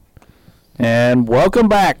And welcome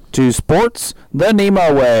back to Sports the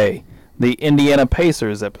NEMO Way, the Indiana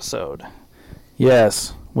Pacers episode.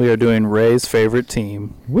 Yes, we are doing Ray's favorite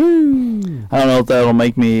team. Woo! I don't know if that'll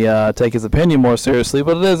make me take his opinion more seriously,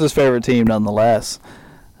 but it is his favorite team nonetheless.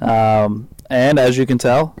 And as you can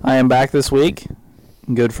tell, I am back this week.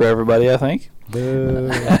 Good for everybody, I think.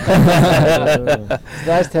 It's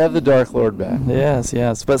nice to have the Dark Lord back.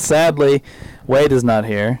 Yes. But sadly, Wade is not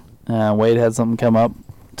here. Wade had something come up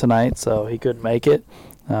tonight, so he couldn't make it.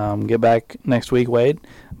 Get back next week, Wade.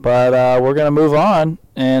 But we're going to move on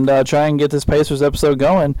and try and get this Pacers episode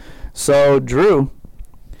going. So, Drew,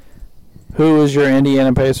 who is your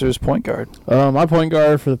Indiana Pacers point guard? My point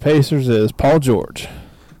guard for the Pacers is Paul George.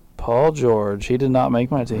 Paul George. He did not make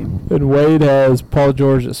my team. And Wade has Paul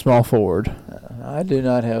George at small forward. I do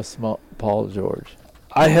not have Paul George.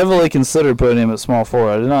 I heavily considered putting him at small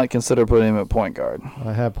forward. I did not consider putting him at point guard.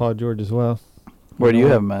 I have Paul George as well. Where do you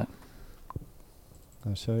have him at?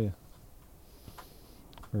 I'll show you.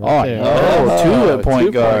 Two at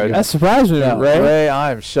point guard. That surprised me, Yeah, Ray,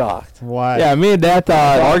 I'm shocked. Why? Yeah, me and Dad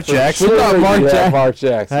thought Mark Jackson. We thought Mark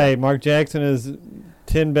Jackson. Hey, Mark Jackson is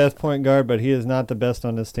 10 best point guard, but he is not the best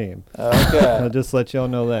on this team. Okay. I'll just let y'all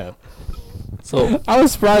know that. So I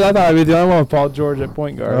was surprised. I thought I'd be the only one with Paul George at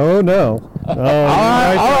point guard. Oh, no. all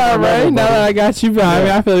right, Ray. Now that I got you behind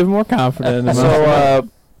me, I feel even more confident. In myself.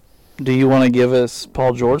 do you want to give us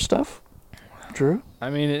Paul George stuff, Drew? I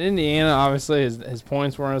mean, in Indiana, obviously, his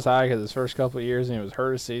points weren't as high because his first couple of years, and he was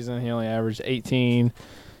hurt this season. He only averaged 18,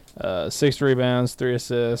 6 rebounds, 3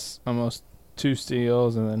 assists, almost 2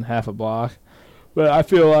 steals, and then half a block. But I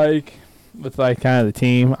feel like with, kind of the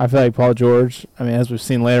team, I feel like Paul George, I mean, as we've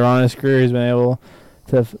seen later on in his career, he's been able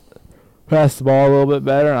to pass the ball a little bit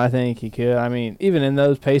better, and I think he could. I mean, even in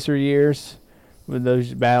those Pacer years, with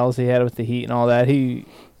those battles he had with the Heat and all that, he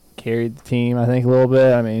carried the team, I think, a little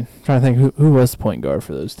bit. I mean, I'm trying to think who was the point guard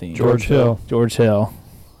for those teams. George Hill. George Hill.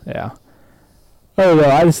 Yeah. Oh,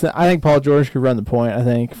 well, I think Paul George could run the point, I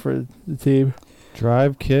think, for the team.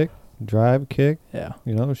 Drive, kick. Yeah.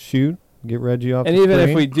 Shoot. Get Reggie off And the even screen.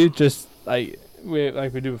 if we do just like we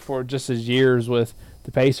do before, just his years with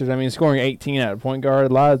the Pacers, I mean, scoring 18 at a point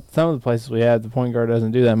guard, some of the places we have, the point guard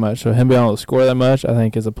doesn't do that much. So him being able to score that much, I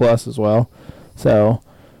think, is a plus as well. So,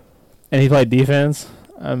 and he played defense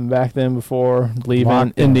back then before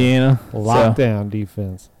leaving Indiana. Lockdown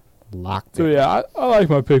defense. Lockdown. So, yeah, I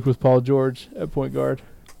like my pick with Paul George at point guard.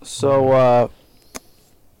 So,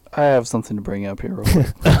 I have something to bring up here real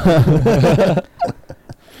quick.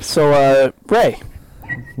 So, Ray.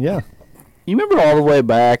 Yeah. You remember all the way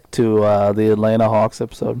back to the Atlanta Hawks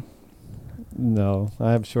episode? No,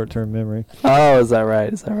 I have short-term memory. Oh, is that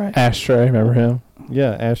right? Ashtray, remember him?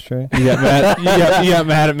 Yeah, ashtray. You got mad. you got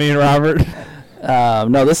mad at me and Robert.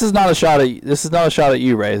 No, this is not a shot at. This is not a shot at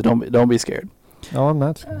you, Ray. Don't be scared. Oh, I'm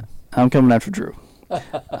not scared. I'm coming after Drew.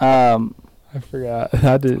 I forgot.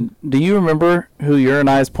 I did. Do you remember who your and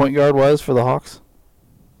I's point guard was for the Hawks?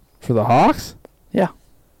 For the Hawks? Yeah.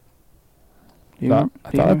 I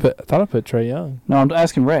thought I put Trae Young. No, I'm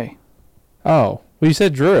asking Ray. Oh, well, you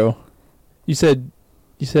said Drew. You said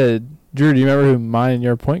Drew. Do you remember who mine and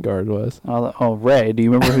your point guard was? Oh, Ray. Do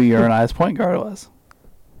you remember who your and I's point guard was?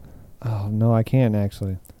 Oh, no, I can't,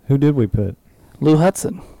 actually. Who did we put? Lou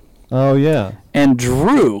Hudson. Oh, yeah. And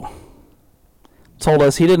Drew told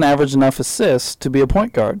us he didn't average enough assists to be a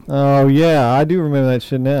point guard. Oh, yeah, I do remember that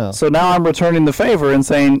shit now. So now I'm returning the favor and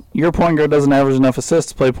saying your point guard doesn't average enough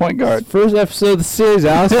assists to play point guard. First episode of the series,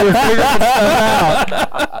 Alex. We're figuring stuff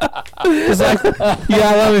out. It's like, you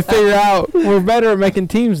gotta let me figure out. We're better at making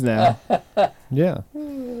teams now. Yeah.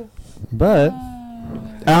 But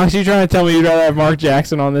Alex, you trying to tell me you'd rather have Mark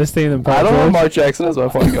Jackson on this team than Paul I don't George? know Mark Jackson as my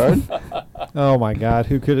point guard. oh my God,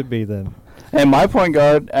 who could it be then? And my point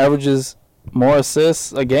guard averages more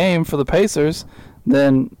assists a game for the Pacers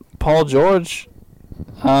than Paul George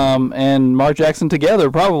and Mark Jackson together,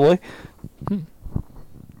 probably.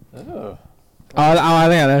 Oh. I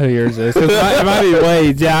think I know who yours is. It might be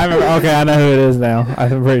Wade. Yeah, I remember. Okay, I know who it is now.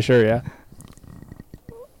 I'm pretty sure, yeah.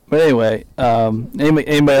 But anyway,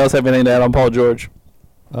 anybody else have anything to add on Paul George?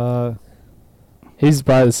 He's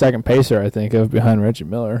probably the second Pacer, I think, of behind Reggie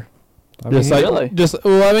Miller. I mean, Really?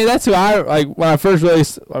 Well, I mean, that's who I like when I first really.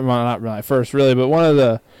 Well, not really first, really, but one of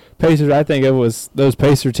the Pacers I think of was those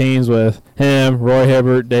Pacer teams with him, Roy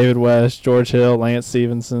Hibbert, David West, George Hill, Lance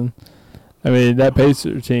Stevenson. I mean, that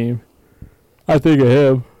Pacer team. I think of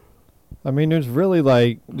him. I mean, there's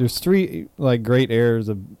three great eras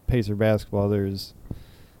of Pacer basketball. There's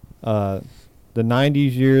the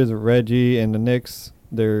 '90s years of Reggie and the Knicks.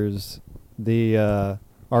 There's the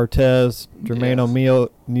Artez, Jermaine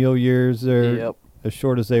O'Neal years there. Yep. as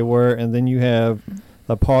short as they were, and then you have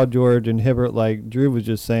Paul George and Hibbert, like Drew was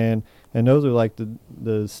just saying, and those are like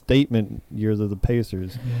the statement years of the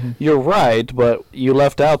Pacers. You're right, but you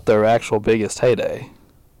left out their actual biggest heyday,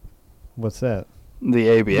 What's that?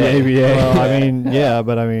 the ABA. The ABA. Well, I mean, yeah,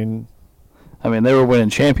 but I mean, They were winning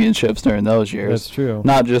championships during those years. that's true.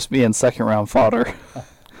 Not just being second-round fodder.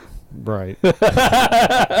 Right. Believe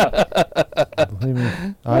me,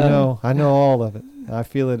 I know all of it. I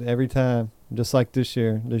feel it every time. Just like this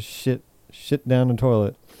year, there's shit down the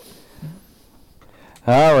toilet.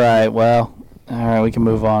 All right, we can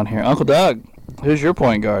move on here. Uncle Doug, who's your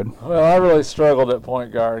point guard? Well, I really struggled at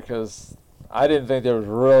point guard because I didn't think there was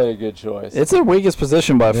really a good choice. It's the weakest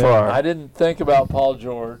position by Yeah. far. I didn't think about Paul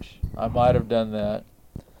George. I might have done that.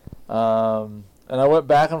 And I went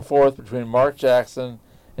back and forth between Mark Jackson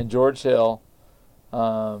and George Hill.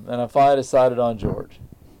 And I finally decided on George.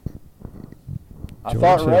 I George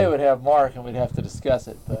thought Ray Hill. would have Mark and we'd have to discuss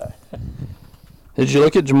it, but Did you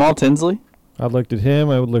look at Jamal Tinsley? I looked at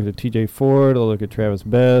him. I would look at T.J. Ford. I looked at Travis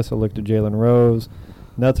Best. I looked at Jalen Rose.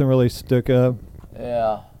 Nothing really stuck up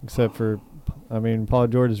yeah. except for, Paul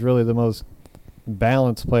George is really the most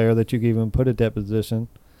balanced player that you can even put at that position.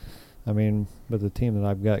 With the team that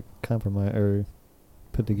I've got compromised or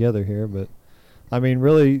put together here, but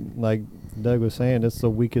really, like Doug was saying, it's the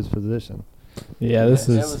weakest position. Yeah, It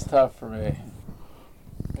was tough for me.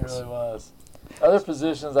 It really was. Other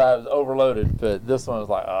positions I was overloaded, but this one was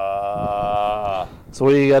like, So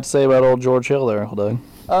what do you got to say about old George Hill there, Uncle Doug?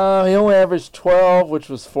 He only averaged 12, which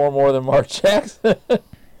was 4 more than Mark Jackson.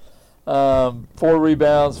 4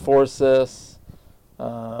 rebounds, 4 assists.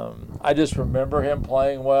 I just remember him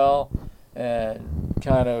playing well and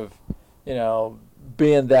kind of,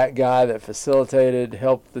 being that guy that facilitated,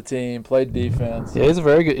 helped the team, played defense. Yeah, he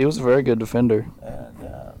was a very good defender.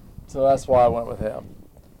 And so that's why I went with him.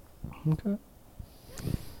 Okay.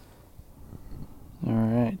 All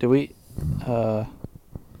right. Did we? I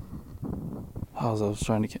was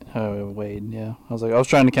trying to Wade. Yeah, I was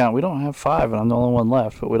trying to count. We don't have 5, and I'm the only one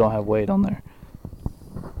left, but we don't have Wade on there.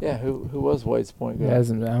 Yeah, who was Wade's point guard?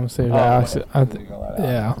 I'm gonna say Oh, Alex. okay.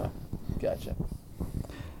 Yeah. Gotcha.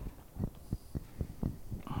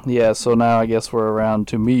 Yeah. So now I guess we're around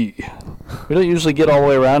to me. We don't usually get all the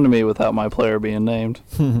way around to me without my player being named.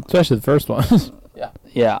 Especially the first one.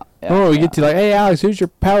 Yeah. We get to hey Alex, who's your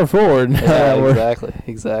power forward? Yeah,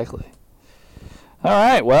 exactly. All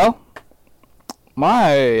right. Well,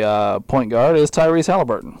 my point guard is Tyrese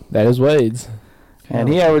Halliburton. That is Wade's. And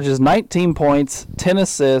he averages 19 points, 10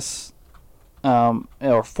 assists,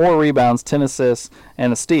 or 4 rebounds, 10 assists,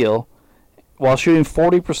 and a steal, while shooting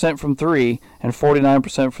 40% from 3 and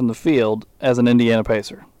 49% from the field as an Indiana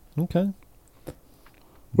Pacer. Okay.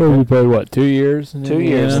 Where we played 2 years? 2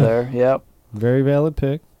 years there, yep. Very valid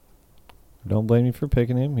pick. Don't blame me for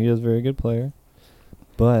picking him. He is a very good player.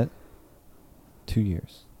 But 2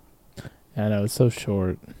 years. I know, it's so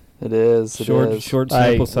short. It is. Short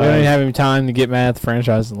sample We size. don't even have any time to get mad at the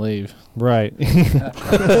franchise and leave. Right. That's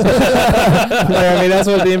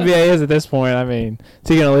what the NBA is at this point. Is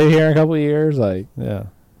he going to leave here in a couple of years? Yeah.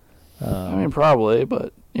 Probably,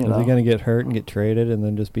 but, Is he going to get hurt and get traded and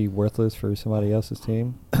then just be worthless for somebody else's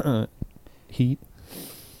team? Heat.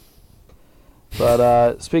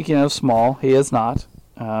 But speaking of small, he is not.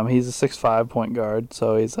 He's a 6'5" point guard,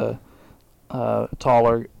 so he's a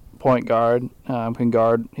taller point guard. Can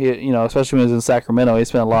guard. He, especially when he was in Sacramento, he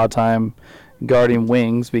spent a lot of time guarding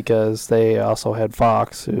wings because they also had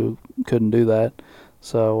Fox who couldn't do that.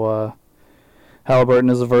 So Halliburton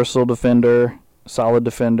is a versatile defender, solid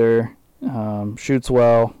defender, shoots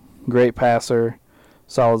well, great passer,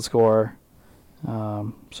 solid scorer.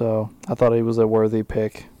 So I thought he was a worthy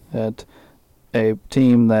pick at a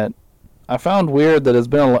team that I found weird that has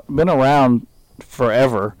been around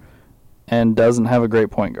forever and doesn't have a great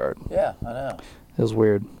point guard. Yeah, I know. It was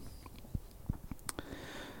weird.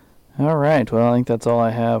 All right. Well, I think that's all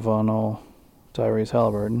I have on old Tyrese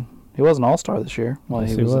Halliburton. He was an all-star this year while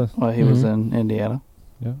Yes, he was Mm-hmm. in Indiana.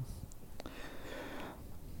 Yeah.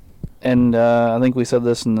 And I think we said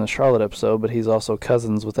this in the Charlotte episode, but he's also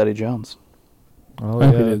cousins with Eddie Jones. Oh, I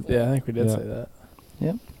yeah. think we did Yeah. say that.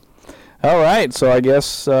 All right. So I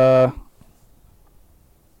guess, Ray,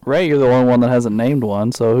 you're the only one that hasn't named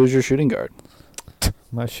one. So who's your shooting guard?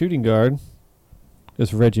 My shooting guard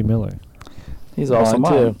is Reggie Miller. He's also Mine,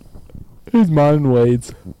 mine. too. Who's mine and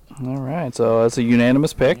Wade's? All right. So that's a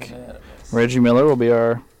unanimous pick. Reggie Miller will be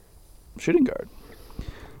our shooting guard.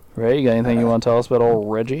 Ray, you got anything you want to tell us about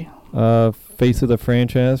old Reggie? Face of the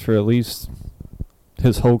franchise for at least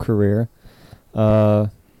his whole career.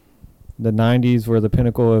 The 90s were the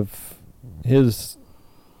pinnacle of his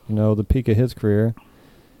the peak of his career.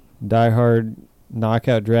 Die-hard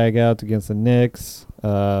knockout dragouts against the Knicks.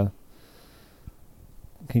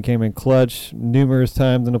 He came in clutch numerous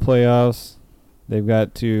times in the playoffs. They've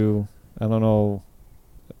got to, I don't know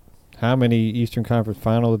how many Eastern Conference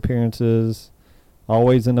final appearances,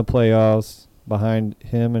 always in the playoffs, behind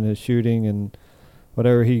him and his shooting and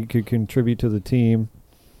whatever he could contribute to the team.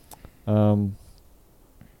 And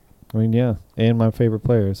my favorite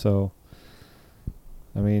player. So,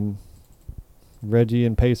 Reggie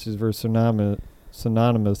and Pacers were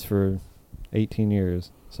synonymous for 18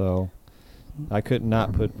 years. So, I could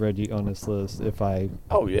not put Reggie on this list if I...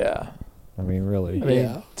 Oh, yeah. Really.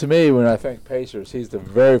 To me, when I think Pacers, he's the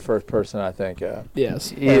very first person I think of. Yes.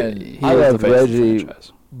 He I was the loved face of the Reggie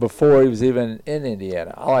franchise. before he was even in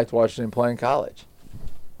Indiana. I liked watching him play in college.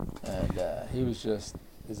 And he's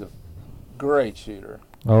a great shooter.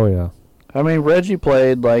 Oh, yeah. Reggie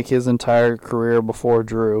played like his entire career before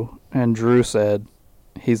Drew, and Drew said,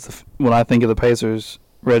 when I think of the Pacers,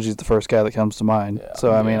 Reggie's the first guy that comes to mind. Yeah.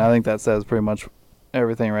 So, I think that says pretty much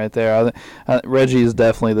everything right there. Reggie is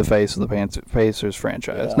definitely the face of the Pacers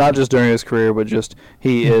franchise. Yeah. Not just during his career, but just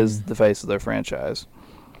he is the face of their franchise.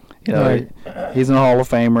 Right. He's in the Hall of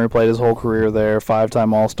Famer. He played his whole career there.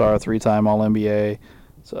 5-time All-Star, 3-time All-NBA.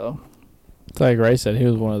 So, It's like Ray said, he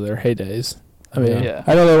was one of their heydays. Yeah.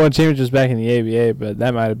 I know they won championships back in the ABA, but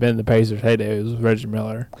that might have been the Pacers' heyday. It was Reggie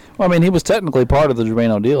Miller. well, he was technically part of the Jermaine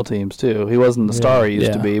O'Neal teams, too. He wasn't the star he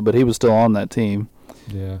used to Yeah. be, but he was still on that team.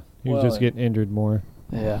 Yeah. He was Well, just getting injured more.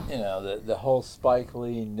 Yeah. The whole Spike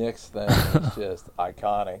Lee Knicks thing is just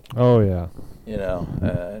iconic. Oh, yeah.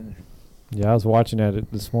 And Yeah, I was watching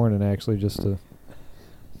it this morning, actually, just to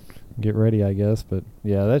get ready, I guess. But,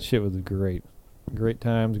 yeah, that shit was great. Great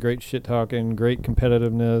times, great shit-talking, great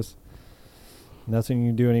competitiveness. Nothing you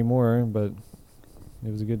can do anymore, but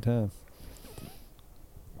it was a good time.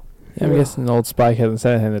 Yeah, I'm guessing old Spike hasn't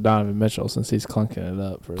said anything to Donovan Mitchell since he's clunking it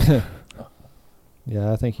up.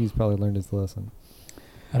 Yeah, I think he's probably learned his lesson.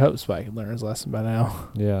 I hope Spike had learned his lesson by now.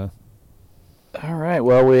 Yeah. All right.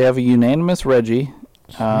 Well, we have a unanimous Reggie.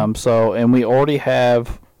 And we already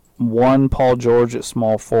have one Paul George at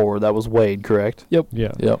small forward. That was Wade, correct? Yep.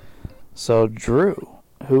 Yeah. Yep. So, Drew,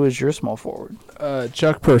 who is your small forward?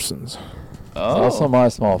 Chuck Persons. Also my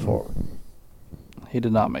small forward. He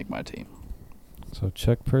did not make my team. So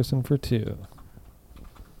Chuck Person for 2.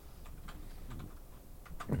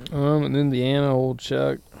 In Indiana, old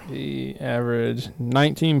Chuck, he averaged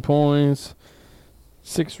 19 points,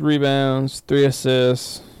 6 rebounds, 3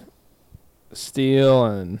 assists, steal,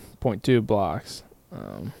 and 0.2 blocks.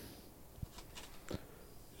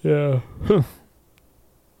 Yeah.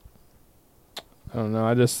 I don't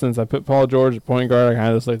know. Since I put Paul George at point guard, I kind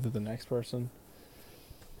of just looked at the next person.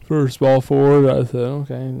 For small forward, I said,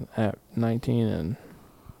 okay, at 19 and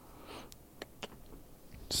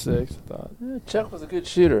 6, I thought. Yeah, Chuck was a good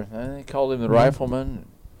shooter. They called him the rifleman.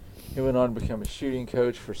 He went on to become a shooting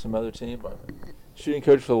coach for some other team. Shooting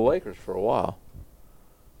coach for the Lakers for a while.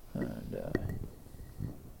 And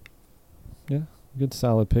Good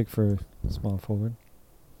solid pick for small forward.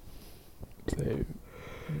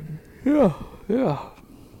 Yeah.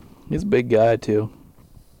 He's a big guy, too.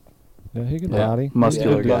 Yeah, he could Yeah. body.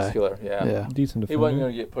 Muscular guy. muscular, yeah. Yeah. Decent defender. He wasn't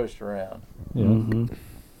going to get pushed around. Yeah. Mm-hmm.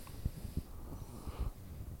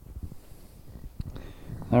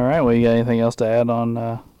 All right. Well, you got anything else to add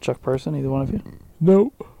on Chuck Person, either one of you?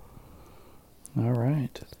 Nope. All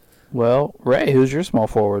right. Well, Ray, who's your small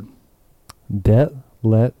forward?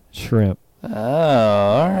 Let Shrimp. Oh,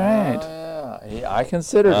 all right. Yeah, I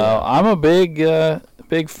considered him. I'm a big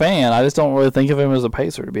fan. I just don't really think of him as a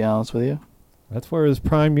Pacer, to be honest with you. That's where his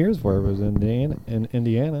prime years were, was in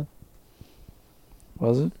Indiana.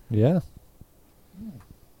 Was it? Yeah.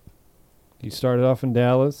 He started off in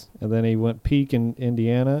Dallas, and then he went peak in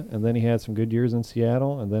Indiana, and then he had some good years in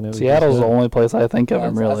Seattle, and then it was Seattle's the just only place I think of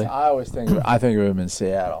him, really. I always think of him in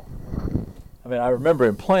Seattle. I remember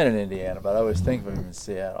him playing in Indiana, but I always think of him in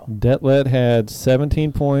Seattle. Detlet had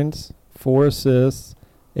 17 points, 4 assists,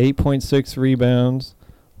 8.6 rebounds,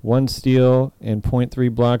 1 steal, and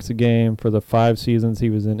 0.3 blocks a game for the 5 seasons he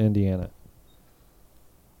was in Indiana.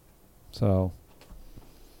 So,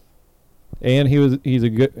 and he's a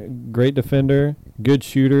great defender, good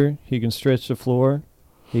shooter. He can stretch the floor.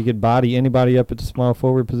 He could body anybody up at the small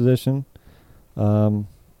forward position.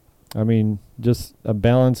 Just a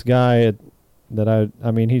balanced guy.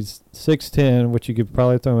 He's 6'10", which you could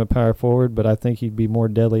probably throw him at power forward, but I think he'd be more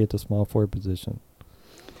deadly at the small forward position.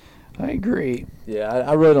 I agree. Yeah,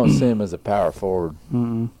 I really don't see him as a power forward.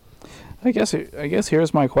 Mm-mm. I guess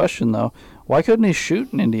here's my question, though. Why couldn't he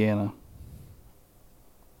shoot in Indiana?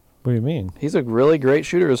 What do you mean? He's a really great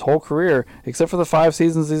shooter his whole career, except for the 5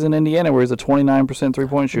 seasons he's in Indiana where he's a 29%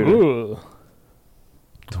 three-point shooter. Ooh.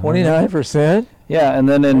 29%? Yeah, and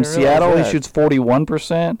then I in didn't realize Seattle he that. shoots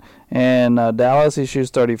 41%, and Dallas he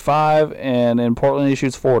shoots 35%, and in Portland he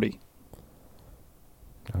shoots 40%.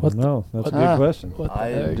 I What don't know. That's a what- good question. What the I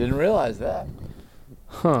heck? didn't realize that.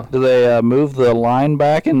 Huh. Do they move the line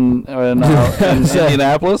back in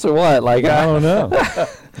Indianapolis or what? Like I don't know.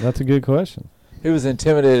 That's a good question. He was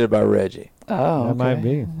intimidated by Reggie. Oh, That might okay.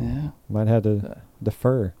 be. Yeah. Might have to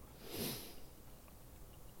defer.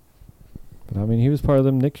 But I mean, he was part of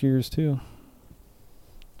them Knicks years too.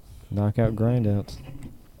 Knockout grindouts.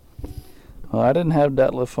 Well, I didn't have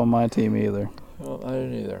Detlef on my team either. Well, I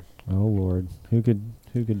didn't either. Oh Lord, who could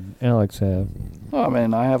Alex have? Well, I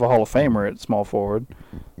mean, I have a Hall of Famer at small forward.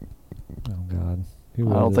 Oh God,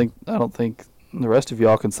 who I was don't think the rest of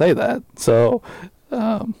y'all can say that. So,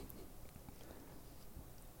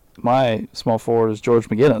 my small forward is George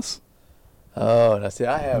McGinnis. Oh, now see, it?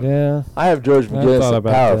 I have George I McGinnis thought at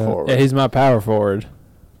about power that. forward. Yeah, he's my power forward.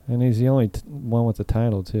 and he's the only one with the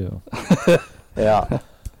title too. Yeah,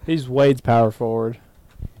 He's Wade's power forward.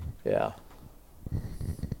 yeah.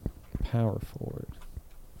 Power forward.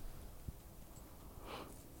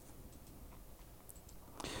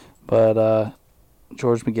 But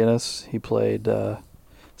George McGinnis, he played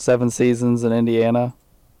 7 seasons in Indiana,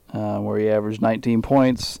 where he averaged 19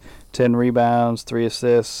 points, 10 rebounds, 3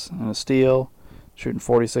 assists, and a steal, shooting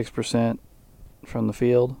 46% from the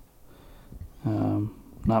field.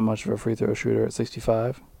 Not much of a free throw shooter at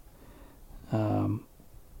 65. So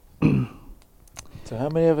how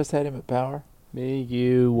many of us had him at power? Me,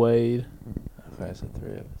 you, Wade. Okay, so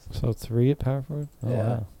 3 of us. So 3 at power forward. Oh, Yeah.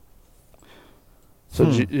 wow. So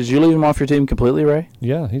did you leave him off your team completely, Ray?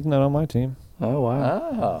 Yeah, he's not on my team. Oh,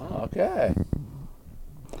 wow. Oh, okay.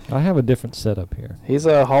 I have a different setup here. He's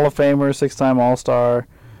a Hall of Famer, 6-time All-Star.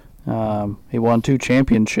 He won 2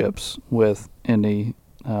 championships with Indy.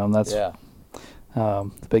 That's Yeah. the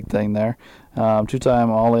big thing there. 2-time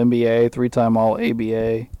All-NBA, 3-time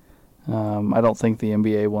All-ABA. I don't think the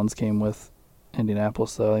NBA ones came with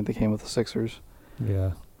Indianapolis, though. I think they came with the Sixers.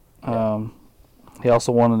 Yeah. He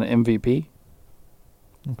also won an MVP.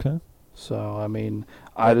 Okay. So, I mean,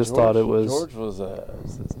 I just thought it was... George was I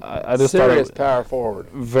just thought it serious was power forward.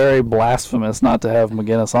 very blasphemous not to have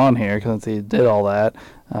McGinnis on here since he did all that.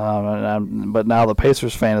 But now the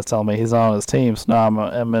Pacers fan is telling me he's on his team, so now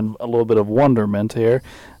I'm in a little bit of wonderment here.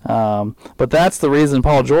 But that's the reason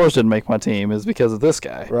Paul George didn't make my team is because of this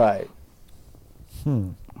guy. Right.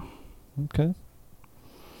 Okay.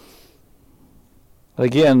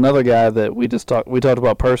 Again, another guy that we talked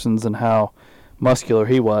about Persons and how muscular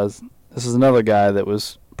he was. This is another guy that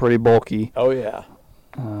was pretty bulky. Oh, yeah.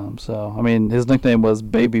 So, I mean, his nickname was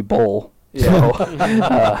Baby Bull. Yeah.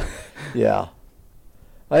 So, Yeah.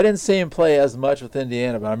 I didn't see him play as much with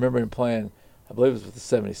Indiana, but I remember him playing, I believe it was with the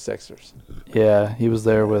 76ers. yeah, he was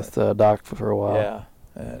there with Doc for a while. Yeah.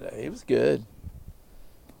 And he was good.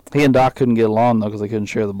 He and Doc couldn't get along, though, because they couldn't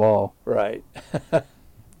share the ball. Right.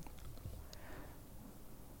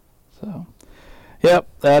 So, yep,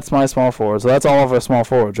 that's my small forward. So that's all of our small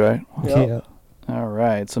forwards, right? Yep. Yeah. All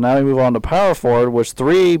right. So now we move on to power forward, which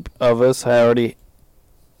 3 of us already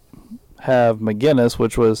have McGinnis,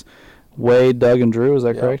 which was Wade, Doug, and Drew. Is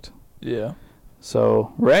that Yep. correct? Yeah.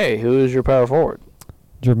 So, Ray, who is your power forward?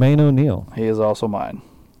 Jermaine O'Neal. He is also mine.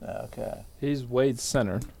 Okay. He's Wade's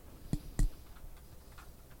center.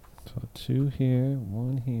 So 2 here,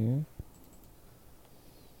 1 here.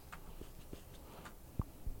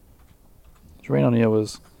 Jermaine O'Neal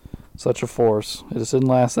was such a force. It just didn't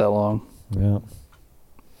last that long. Yeah.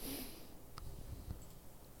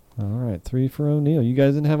 All right, 3 for O'Neal. You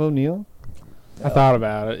guys didn't have O'Neal? I thought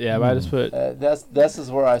about it. Yeah, but I just put. This is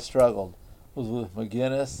where I struggled. Was with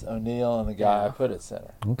McGinnis, O'Neal, and the guy I put at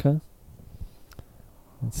center. Okay.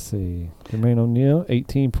 Let's see. Jermaine O'Neal,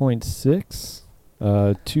 18.6,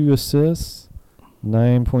 2 assists,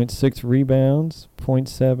 9.6 rebounds,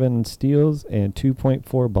 0.7 steals, and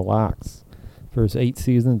 2.4 blocks for his 8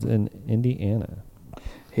 seasons in Indiana.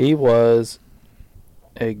 He was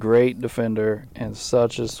a great defender and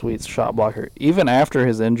such a sweet shot blocker. Even after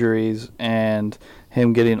his injuries and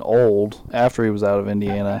him getting old after he was out of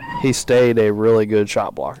Indiana, he stayed a really good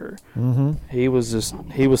shot blocker. Mm-hmm. He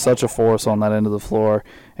was such a force on that end of the floor.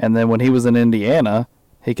 And then when he was in Indiana,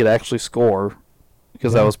 he could actually score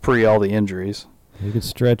because that was pre all the injuries. He could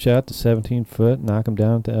stretch out to 17 foot, knock him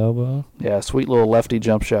down at the elbow. Yeah, sweet little lefty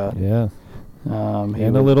jump shot. Yeah. He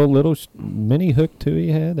And a would- little mini hook, too, he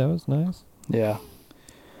had. That was nice. Yeah.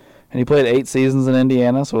 And he played 8 seasons in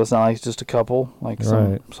Indiana, so it's not like it's just a couple, like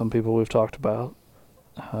some people we've talked about.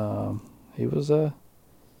 He was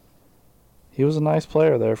a nice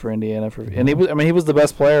player there for Indiana. And he was the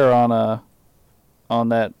best player on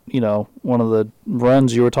that, one of the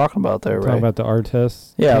runs you were talking about there, Talking right? about the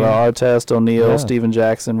Artest. Yeah, team. the Artest, O'Neal, Yeah. Steven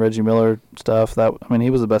Jackson, Reggie Miller stuff. He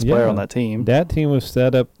was the best player Yeah. on that team. That team was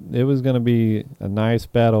set up. It was going to be a nice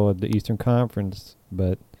battle at the Eastern Conference,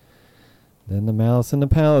 but then the Malice in the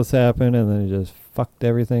Palace happened, and then it just fucked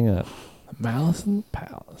everything up. Malice in the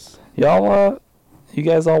Palace. Y'all, you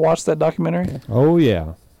guys all watched that documentary? Oh,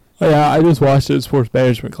 yeah. Oh, yeah, I just watched it in sports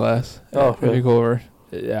management class. Oh, really really? cool.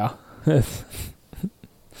 Yeah.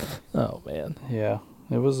 Oh, man. Yeah,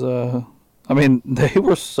 it was. They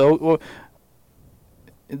were so.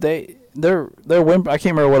 Their win. I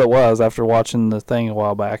can't remember what it was after watching the thing a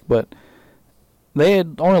while back, but they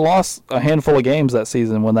had only lost a handful of games that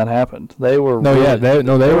season when that happened. They were.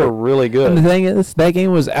 They were really And good. the thing is, that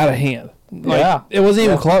game was out of hand. Yeah. It wasn't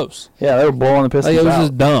even Yeah. close. Yeah, they were blowing the Pistons It was out.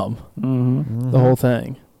 just dumb, Mm-hmm. the whole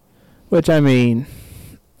thing. Which, I'm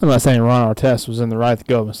not saying Ron Artest was in the right to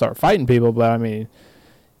go up and start fighting people, but,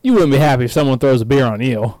 you wouldn't be happy if someone throws a beer on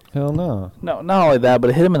you. Hell no. No, not only that, but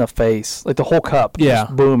it hit him in the face. Like the whole cup. Yeah.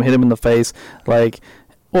 Just boom, hit him in the face.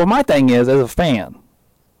 My thing is, as a fan,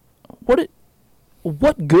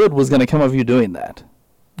 what good was going to come of you doing that?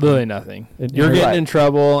 Really nothing. It- You're getting Right. in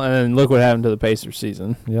trouble, and then look what happened to the Pacers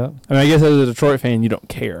season. Yeah. I guess as a Detroit fan, you don't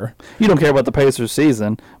care. You don't care about the Pacers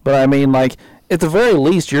season, but at the very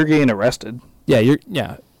least, you're getting arrested. Yeah,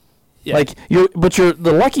 Yeah. But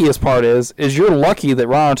the luckiest part is you're lucky that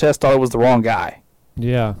Ron Artest thought it was the wrong guy.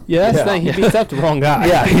 Yeah. Yeah, that's Yeah. the thing. He beats up the wrong guy.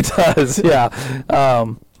 Yeah, he does. Yeah.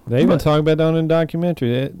 They even But- talk about that in the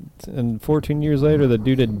documentary. And 14 years later, the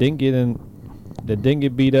dude that didn't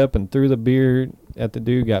get beat up and threw the beer at the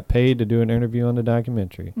dude got paid to do an interview on the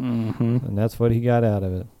documentary. Mm-hmm. And that's what he got out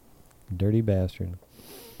of it. Dirty bastard.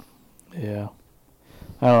 Yeah.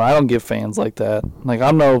 I don't give fans like that.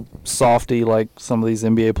 I'm no softy like some of these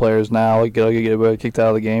NBA players now. Get kicked out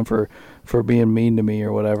of the game for being mean to me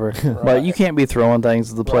or whatever. But you can't be throwing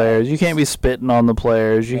things at the players. You can't be spitting on the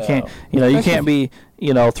players. You can't. You can't be.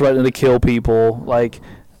 Threatening to kill people.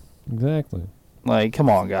 Exactly. Come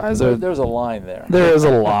on, guys. There's a line there. There is a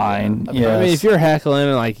line. Yeah. If you're heckling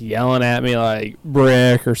and yelling at me like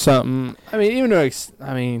brick or something, even though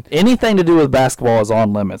anything to do with basketball is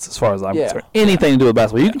on limits as far as I'm concerned. Anything to do with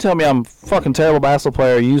basketball. You can tell me I'm a fucking terrible basketball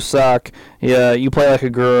player. You suck. Yeah, you play like a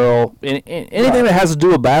girl. Anything that has to do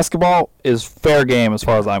with basketball is fair game as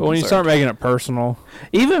far as I'm concerned. when you start making it personal,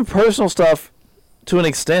 Even personal stuff, to an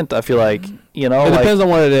extent, I feel like, it depends on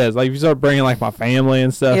what it is. If you start bringing my family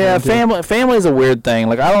and stuff. Yeah, into it. family is a weird thing.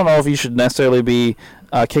 I don't know if you should necessarily be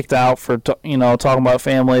kicked out for talking about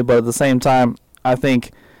family, but at the same time, I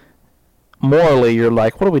think morally you're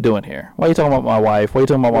what are we doing here? Why are you talking about my wife? Why are you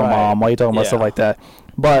talking about my mom? Why are you talking about stuff like that?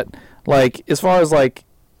 But as far as oh,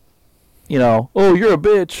 you're a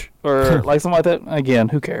bitch or something like that. Again,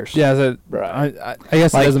 who cares? Yeah, I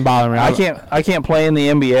guess it doesn't bother me. I can't play in the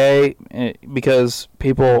NBA because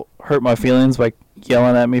people hurt my feelings by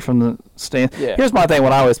yelling at me from the stand. Yeah. Here's my thing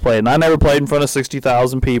when I always played, and I never played in front of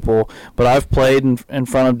 60,000 people, but I've played in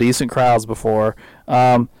front of decent crowds before.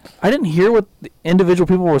 I didn't hear what the individual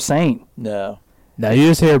people were saying. No. Now you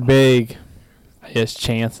just hear big,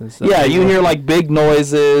 chants and stuff. Yeah, you hear big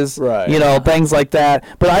noises, Right. Things like that.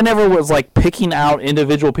 But I never was picking out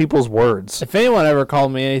individual people's words. If anyone ever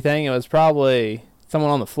called me anything, it was probably someone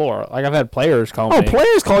on the floor. I've had players call me. Oh,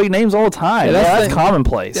 players call you names all the time. Yeah, Yeah, that's that's the-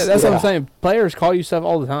 commonplace. Yeah, that's what I'm saying. Players call you stuff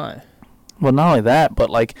all the time. Well, not only that, but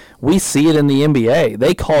we see it in the NBA.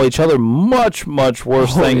 They call each other much, much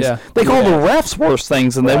worse things. yeah. They call the refs worse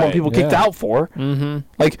things than they want Right, people kicked yeah. out for. Mm-hmm.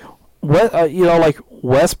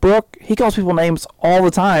 Westbrook, he calls people names all the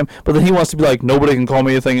time, but then he wants to be nobody can call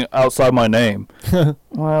me anything outside my name.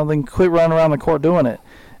 Well, then quit running around the court doing it.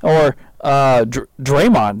 Or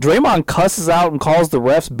Draymond. Draymond cusses out and calls the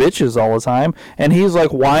refs bitches all the time, and he's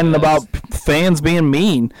whining about fans being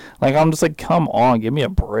mean. I'm just come on, give me a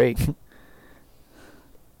break.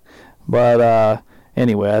 But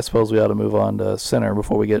anyway, I suppose we ought to move on to center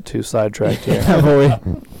before we get too sidetracked here.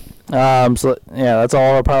 So yeah, that's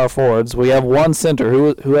all our power forwards. We have one center.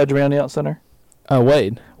 Who had Jermaine out center?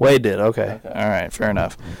 Wade. Wade did. Okay. All right. Fair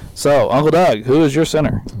enough. So Uncle Doug, who is your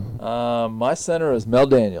center? My center is Mel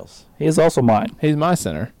Daniels. He is also mine. He's my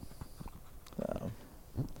center.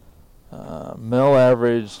 Mel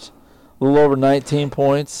averaged a little over 19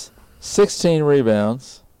 points, 16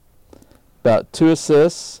 rebounds, about 2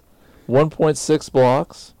 assists, 1.6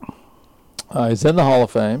 blocks. He's in the Hall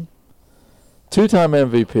of Fame. 2-time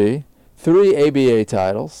MVP, 3 ABA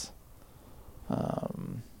titles.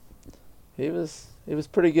 He was He was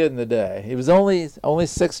pretty good in the day. He was only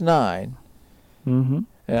 6'9". Mm-hmm.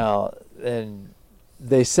 And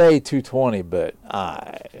they say 220, but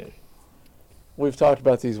we've talked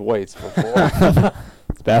about these weights before.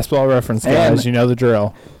 It's basketball reference, guys. And- you know the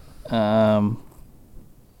drill.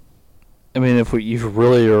 I mean, if you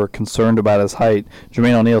really are concerned about his height,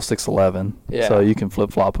 Jermaine O'Neal's 6'11", Yeah. so you can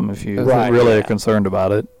flip-flop him if you Right, really yeah. are concerned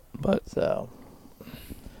about it. But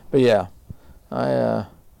But yeah, I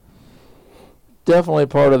definitely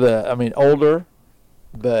part of older,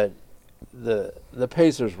 but the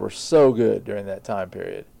Pacers were so good during that time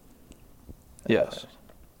period. yes.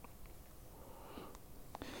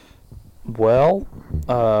 Well,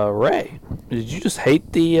 Ray, did you just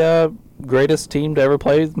hate the greatest team to ever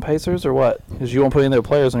play the Pacers, or what? Because you won't put any of their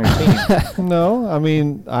players on your team. No, I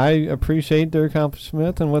mean, I appreciate their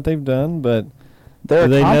accomplishments and what they've done, but Their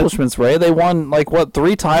They accomplishments, Ray. They won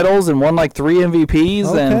 3 titles and won 3 MVPs,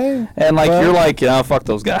 Okay, and but- you're fuck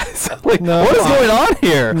those guys. No, what is going on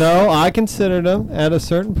here? no, I considered them at a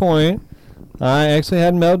certain point. I actually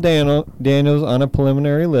had Mel Daniels on a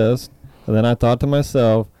preliminary list, and then I thought to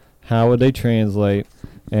myself, how would they translate?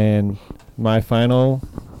 And my final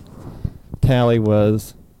tally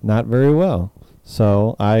was not very well,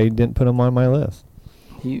 so I didn't put them on my list.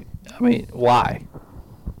 Why?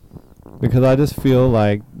 Because I just feel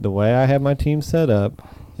like the way I have my team set up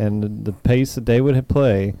and the pace that they would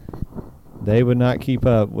play, they would not keep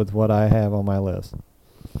up with what I have on my list.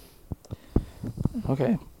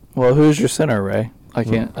 Okay. Well, who's your center, Ray? I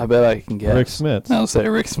bet I can guess. Rick Smith. I'll say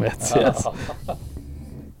Rick Smith. Yes.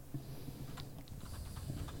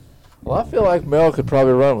 Well, I feel like Mel could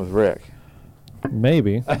probably run with Rick.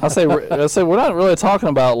 Maybe. I'll say we're not really talking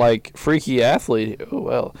about freaky athlete. Oh,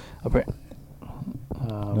 well,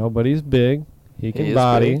 No, but he's big. He can is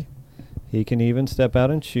body. big. He can even step out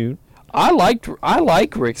and shoot. I like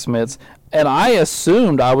Rick Smits, and I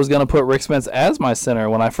assumed I was going to put Rick Smits as my center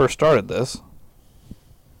when I first started this.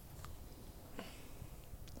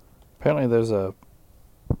 Apparently, there's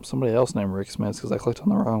somebody else named Rick Smits because I clicked on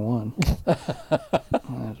the wrong one.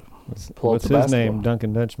 Pull up What's the his name? basketball.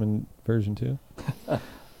 Duncan Dutchman version 2.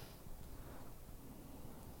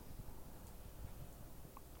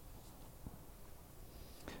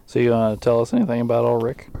 So you want to tell us anything about old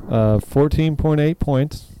Rick? 14.8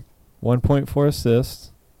 points, 1.4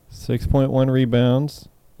 assists, 6.1 rebounds,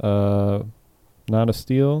 not a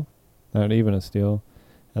steal, not even a steal,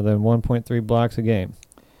 and then 1.3 blocks a game.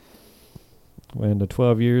 In the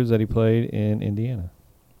 12 years that he played in Indiana.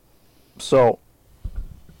 So,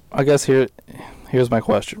 I guess here's my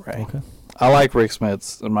question, Ray. Okay. I like Rick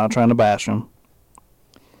Smits. I'm not trying to bash him.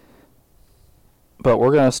 But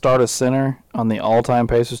we're going to start a center on the all-time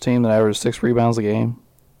Pacers team that averages 6 rebounds a game.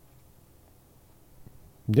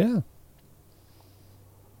 Yeah.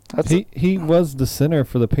 That's He was the center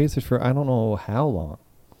for the Pacers for I don't know how long.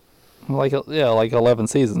 like 11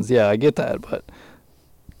 seasons. Yeah, I get that, but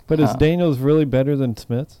Is Daniels really better than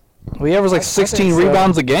Smith? we average I think 16 so.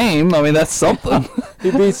 rebounds a game. I mean, that's something.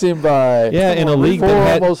 He beats him by Yeah, in a league four, that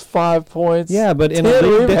had almost 5 points. Yeah, but in 10 a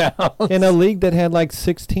league rebounds. that had like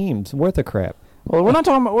 6 teams worth of crap. Well, we're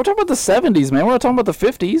talking about the 70s, man. We're not talking about the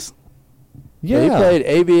 50s. Yeah. He played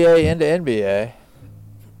ABA into NBA. I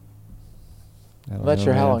I'm don't not know,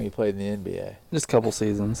 sure how man. long he played in the NBA. Just a couple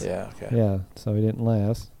seasons. Yeah, okay. Yeah, so he didn't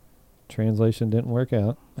last. Translation didn't work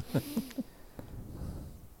out.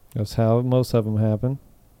 That's how most of them happen.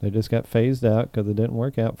 They just got phased out because it didn't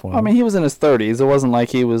work out for him. I mean, he was in his 30s. It wasn't like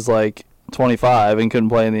he was 25 and couldn't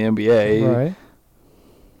play in the NBA. right.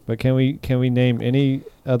 But can we name any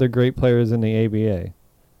other great players in the ABA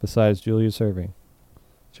besides Julius Erving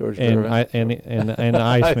George and Gervin. and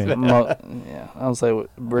Iceman? Yeah, I'll say Rick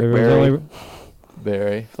There was Barry, only-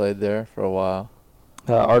 Barry played there for a while.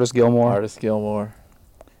 Artis Gilmore. Artis Gilmore.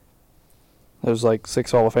 There's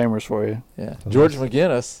 6 Hall of Famers for you. Yeah. So George that's-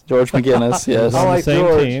 McGinnis. George McGinnis, yes. I on the like same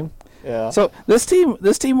George. team. Yeah. So this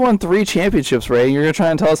team won 3 championships, Ray. You're gonna try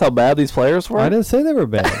and tell us how bad these players were? I didn't say they were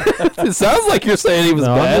bad. It sounds like you're saying he was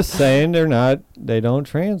No, I'm bad. just saying they don't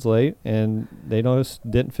translate, and they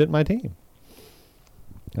didn't fit my team.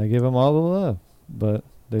 I give them all the love, but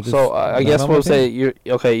they're just So I not guess on my we'll say team.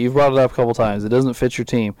 you've brought it up a couple times. It doesn't fit your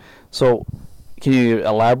team. So can you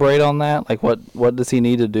elaborate on that? What does he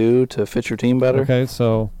need to do to fit your team better? Okay,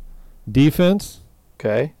 so defense,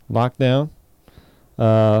 Okay. lockdown.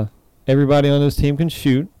 Everybody on this team can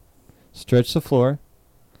shoot, stretch the floor.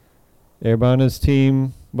 Everybody on this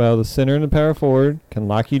team, the center and the power forward can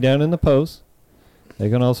lock you down in the post. They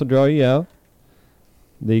can also draw you out.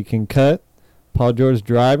 They can cut. Paul George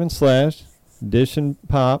drive and slash, dish and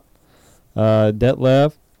pop, dead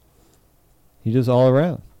left. He just all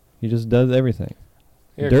around. He just does everything.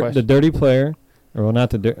 The dirty player, or well, not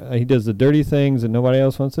the he does the dirty things that nobody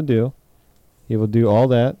else wants to do. He will do all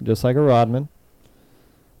that, just like a Rodman.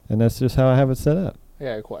 And that's just how I have it set up. I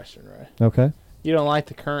got a question, Ray. Okay. You don't like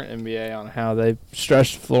the current NBA on how they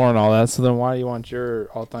stretch the floor and all that, so then why do you want your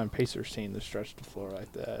all-time Pacers team to stretch the floor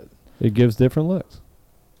like that? It gives different looks.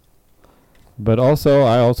 But also,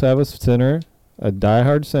 I also have a center, a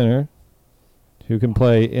diehard center, who can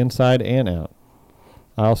play inside and out.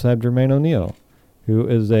 I also have Jermaine O'Neal, who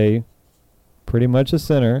is pretty much a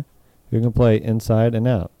center who can play inside and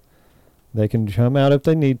out. They can come out if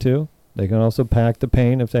they need to. They can also pack the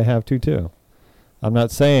paint if they have to too. I'm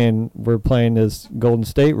not saying we're playing this Golden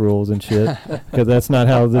State rules and shit, because that's not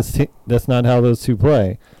how that's not how those two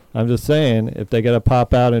play. I'm just saying if they got to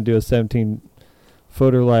pop out and do a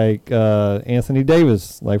 17-footer like Anthony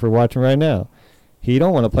Davis, like we're watching right now, he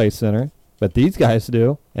don't want to play center, but these guys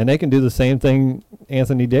do, and they can do the same thing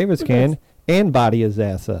Anthony Davis can and body his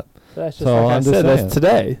ass up. That's just So like I I'm just said. saying. That's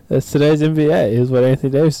today. That's today's NBA. Is what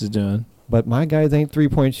Anthony Davis is doing. But my guys ain't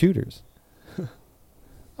 3-point shooters.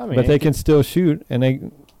 I mean, But they can still shoot,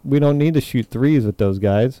 and we don't need to shoot threes with those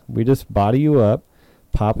guys. We just body you up,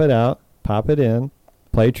 pop it out, pop it in,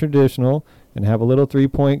 play traditional, and have a little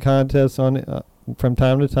 3-point contest on from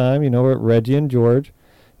time to time. You know, with Reggie and George,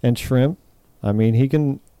 and Shrimp. I mean, he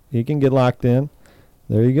can get locked in.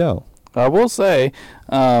 There you go. I will say,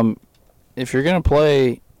 if you're going to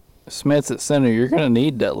play Smits at center, you're going to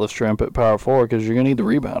need Detlef Shrimp at power forward because you're going to need the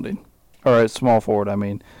rebounding. Or at small forward, I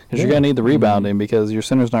mean. Because you're going to need the rebounding because your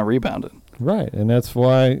center's not rebounding. Right, and that's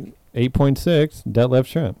why 8.6, Detlef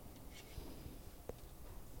Shrimp.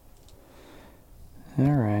 All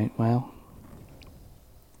right, well.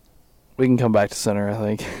 We can come back to center, I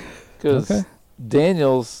think. Because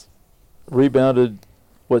Daniels rebounded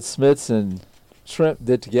what Smits and Shrimp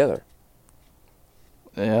did together.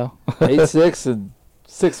 Yeah. 8-6 and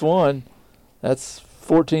 6-1. That's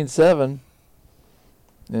 14-7.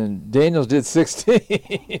 And Daniels did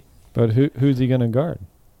 16. But who's he going to guard?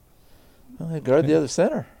 Well, they guard the other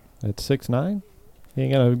center. At 6'9"? He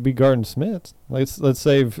ain't going to be guarding Smits. Let's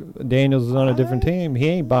say if Daniels is on a different team, he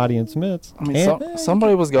ain't bodying Smits. I mean,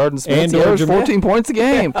 somebody was guarding Smith. and He averaged Jermaine. 14 points a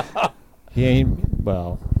game. He ain't,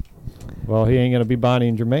 well, he ain't going to be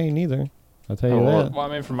bodying Jermaine either. I'll tell you that. Well, I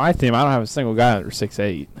mean, for my team, I don't have a single guy under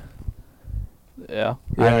 6'8". Yeah.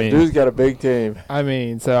 Yeah, I mean, dude's got a big team. I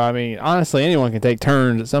mean, honestly, anyone can take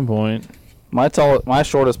turns at some point. My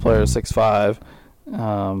shortest player is 6'5".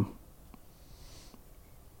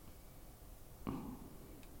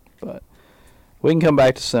 But we can come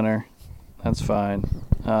back to center. That's fine.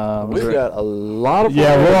 We've got a lot of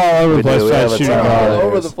Yeah, we're all over We the place do. We trying have to a shoot ton of guard. all players.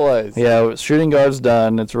 over the place. Yeah, shooting guard's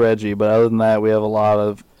done. It's Reggie, but other than that, we have a lot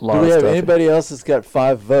of Do we have stuff. anybody else that's got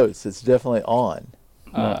 5 votes? It's definitely on.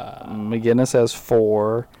 McGinnis has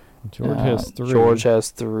 4. George has 3. George has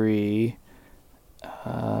 3.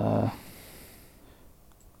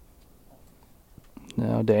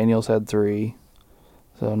 No, Daniels had 3.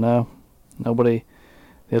 So no, nobody.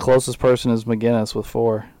 The closest person is McGinnis with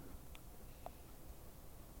 4.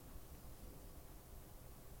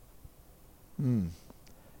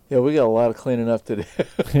 Yeah, we got a lot of cleaning up to do.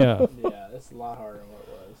 Yeah. Yeah, it's a lot harder than what it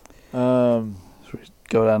was. Should we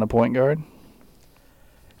go down to point guard?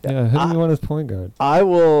 Yeah, who do you want as point guard? I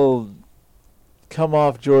will come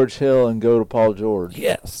off George Hill and go to Paul George.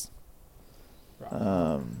 Yes.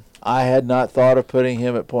 I had not thought of putting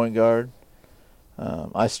him at point guard.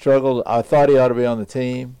 I struggled. I thought he ought to be on the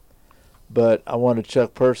team, but I wanted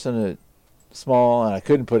Chuck Person at small, and I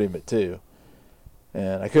couldn't put him at 2.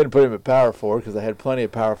 And I couldn't put him at power forward because I had plenty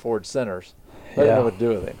of power forward centers. I didn't know what to do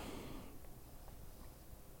with him.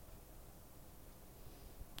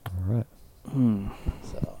 All right.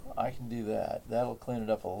 So I can do that. That'll clean it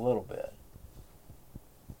up a little bit.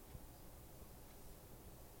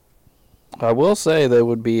 I will say they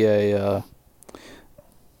would be a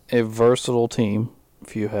versatile team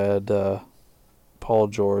if you had Paul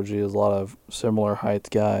George. He has a lot of similar height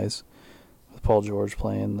guys with Paul George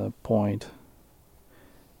playing the point.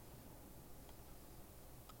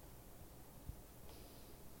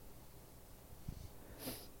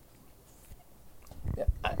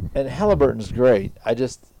 And Halliburton's great.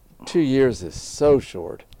 2 years is so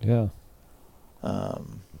short. Yeah. I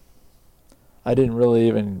didn't really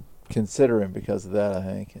even consider him because of that, I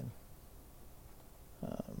think. And,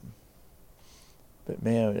 but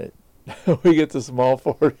man, we get to small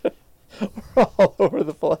forward, we're all over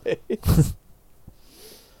the place.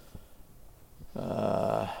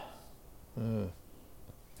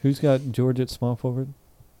 Who's got George at small forward?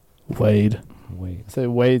 Wade. Wade. So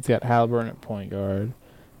Wade's got Halliburton at point guard,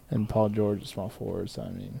 and Paul George at small forward. So I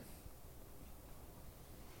mean,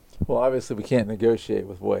 Well, obviously we can't negotiate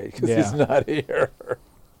with Wade because Yeah. he's not here.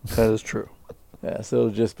 That is true. Yeah, so it'll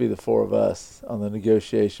just be the four of us on the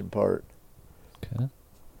negotiation part. Okay.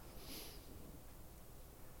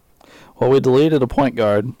 Well, we deleted a point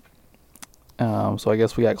guard, so I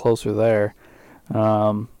guess we got closer there.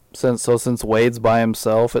 Since Wade's by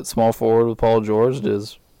himself at small forward with Paul George,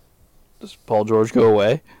 does Paul George go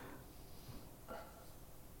away?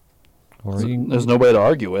 Or you, There's nobody to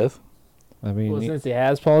argue with. I mean, Well, since he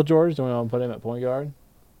has Paul George, do we want to put him at point guard?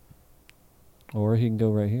 or he can go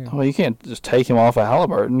right here. Well, you can't just take him off of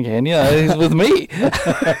Halliburton, can you? He's with me.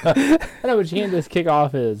 I know, but you can't just kick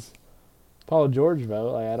off his Paul George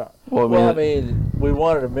vote. Like I don't. Well, I mean, we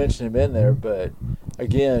wanted to mention him in there, but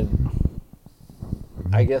again,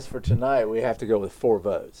 I guess for tonight we have to go with 4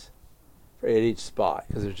 votes for at each spot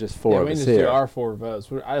because there's just 4 Yeah, of we us just do here. our 4 votes.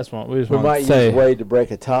 We just We want might to say use Wade to break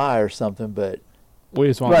a tie or something, but we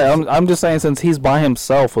just want. right, I'm just saying since he's by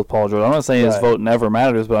himself with Paul George, I'm not saying his Right. vote never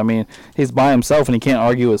matters, but I mean he's by himself and he can't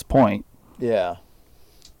argue his point. yeah.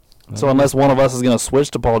 So unless one of us is going to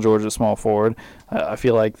switch to Paul George at small forward, I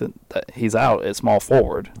feel like that he's out at small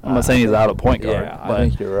forward. I'm not saying he's out at point guard, Yeah, I but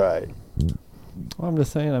think you're right. Well, I'm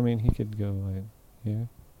just saying. I mean, he could go like here,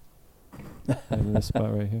 in this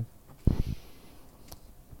spot right here.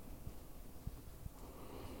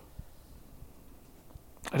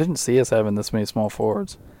 I didn't see us having this many small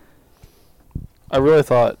forwards. I really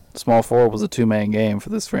thought small forward was a 2-man game for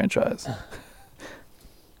this franchise.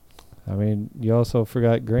 I mean, you also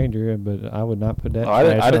forgot Granger, but I would not put that Oh, I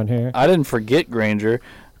trash didn't- on here. I didn't forget Granger.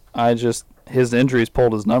 His injuries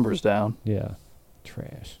pulled his numbers down. Yeah,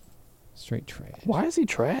 trash, straight trash. Why is he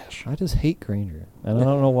trash? I just hate Granger, and I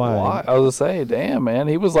don't know why. Why? I was gonna say, damn man,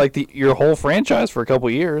 he was like your whole franchise for a couple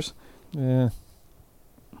years. Yeah,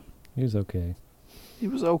 he was okay. He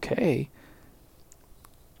was okay.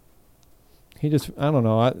 He just, I don't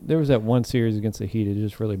know. There was that one series against the Heat. It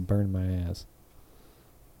just really burned my ass.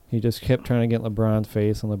 He just kept trying to get LeBron's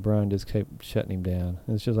face, and LeBron just kept shutting him down.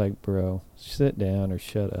 It's just like, bro, sit down or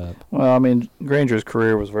shut up. Well, I mean, Granger's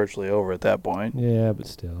career was virtually over at that point. Yeah, but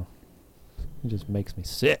still, it just makes me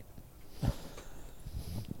sick.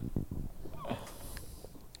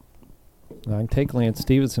 I can take Lance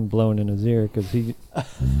Stevenson blowing in his ear because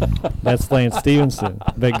that's Lance Stevenson.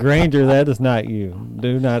 But Granger, that is not you.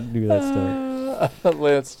 Do not do that stuff.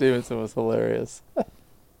 Lance Stevenson was hilarious.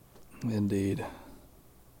 Indeed.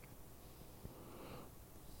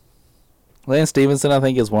 Lance Stevenson, I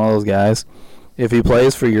think, is one of those guys. If he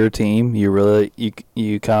plays for your team, you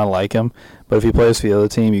kind of like him. But if he plays for the other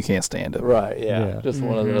team, you can't stand him. Right, yeah. Yeah. Just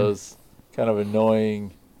one of Mhm. those kind of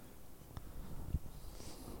annoying.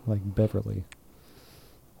 Like Beverly.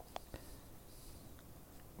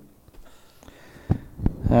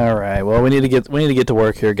 All right. Well, we need to get to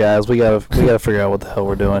work here, guys. We gotta figure out what the hell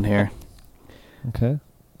we're doing here. Okay.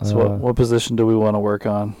 So what position do we want to work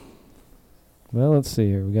on? Well, let's see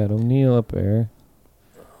here. We got O'Neal up there.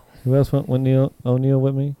 Who else went O'Neal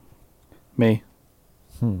with me? Me.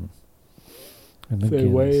 And So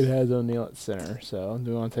McGinnis. Wade has O'Neal at center. So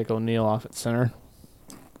do we want to take O'Neal off at center?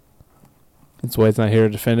 Since Wade's not here to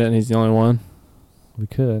defend it, and he's the only one. We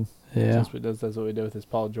could. Yeah. That's what we do with his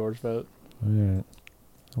Paul George vote. All right.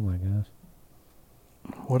 Oh my gosh.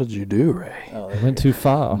 What did you do, Ray? Oh, I went too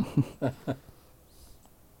far.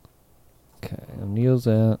 Okay, O'Neal's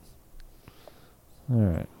at. All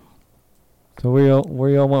right. So where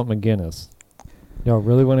y'all want McGinnis? Y'all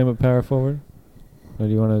really want him at power forward, or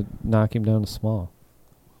do you want to knock him down to small?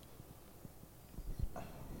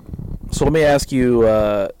 So let me ask you.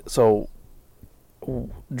 So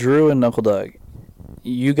Drew and Knuckle Doug,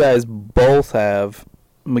 you guys both have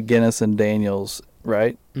McGinnis and Daniels,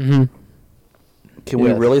 right? Mm-hmm. Can we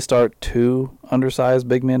Yes. really start 2 undersized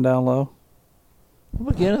big men down low?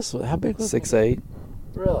 McGinnis, how big was 6'8".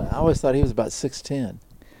 Really? I always thought he was about 6'10".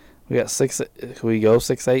 We got 6. Can we go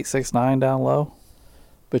 6'8", 6'9" down low?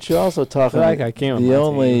 But you're also talking I feel like I came with the my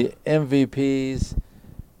only MVPs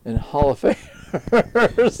and Hall of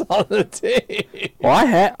Famers on the team.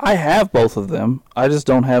 Well, I have both of them. I just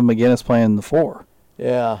don't have McGinnis playing the 4.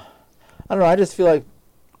 Yeah. I don't know. I just feel like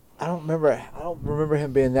I don't remember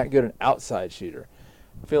him being that good an outside shooter.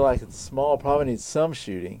 I feel like it's small, probably needs some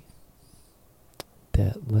shooting.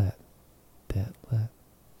 That let.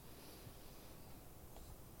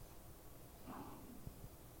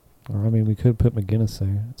 Or I mean, we could put McGinnis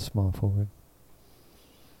there at small forward.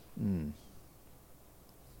 Mm.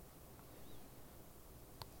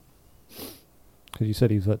 Because you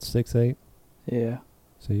said he was what 6'8", Yeah.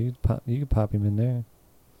 so you could pop him in there.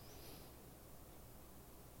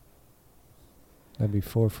 That'd be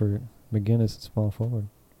 4 for McGinnis at small forward.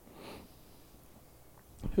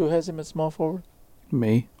 Who has him at small forward?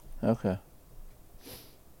 Me. Okay.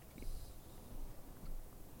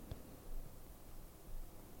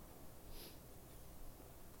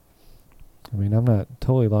 I mean, I'm not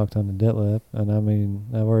totally locked on the Detlef, and I mean,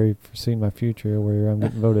 I've already foreseen my future where I'm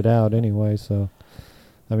getting voted out anyway. So,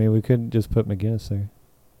 I mean, we could just put McGinnis there.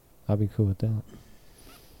 I'll be cool with that.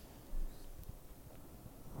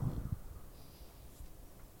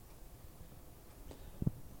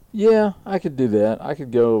 Yeah, I could do that. I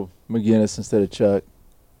could go McGinnis instead of Chuck.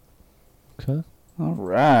 Okay. All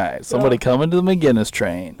right. Somebody coming to the McGinnis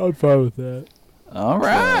train. I'm fine with that. All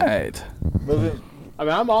right. Moving. I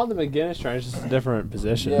mean, I'm on the McGinnis train. It's just a different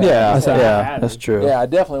position. Yeah. Yeah, That's how I yeah, that's true. Yeah, I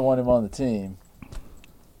definitely want him on the team.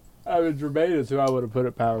 I mean, Jermaine is who I would have put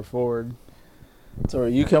at power forward. So are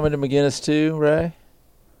you coming to McGinnis too, Ray?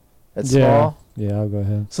 At Yeah. small? Yeah, I'll go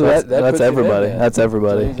ahead. So that's that that's puts him in everybody. then. That's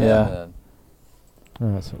everybody. So he's in Yeah. then. All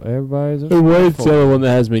right, so everybody's. And Wade's the only one that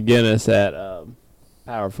has McGinnis at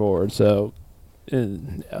power forward. So, yeah.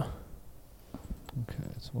 Okay,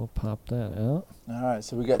 so we'll pop that out. All right,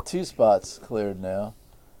 so we got 2 spots cleared now.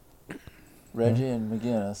 Reggie and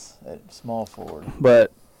McGinnis at small forward.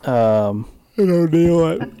 But And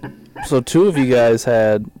O'Neal so 2 of you guys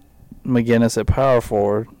had McGinnis at power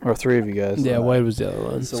forward, or 3 of you guys. Yeah, Wade was the other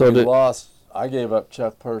one. So, So we did- lost. I gave up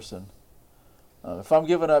Chuck Person. If I'm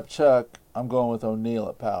giving up Chuck, I'm going with O'Neal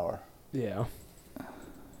at power. Yeah.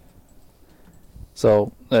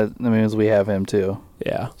 So that means we have him too.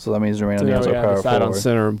 Yeah. So that means Jermaine So now O'Neal's we our have to power decide on forward.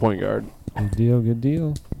 center and point guard. Good deal, good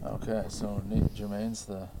deal. Okay, so Jermaine's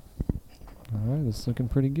the. All right, it's looking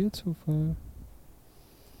pretty good so far.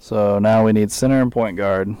 So now we need center and point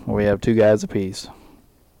guard, where we have 2 guys apiece.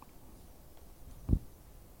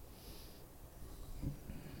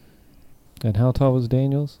 And how tall was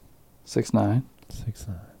Daniels? 6'9".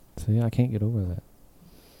 6'9". See, I can't get over that.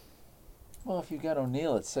 Well, if you got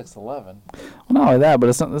O'Neal at 6'11". Well, not only that, but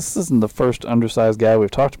this isn't the first undersized guy we've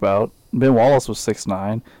talked about. Ben Wallace was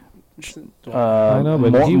 6'9". I know,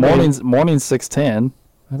 but he Morning's 6'10".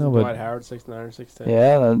 I know, Dwight but Howard 6'9" or 6'10".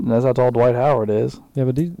 Yeah, that's how tall Dwight Howard is. yeah,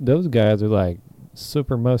 but those guys are like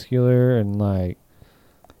super muscular and like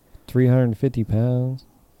 350 pounds.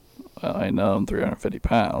 Well, I know I'm 350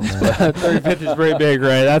 pounds, but 350 is pretty big,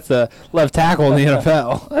 right? That's a left tackle in the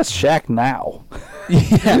NFL. that's Shaq now.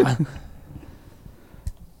 Yeah.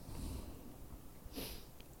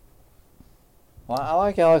 Well, I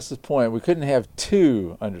like Alex's point. We couldn't have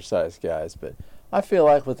 2 undersized guys, but I feel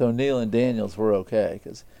like with O'Neal and Daniels, we're okay.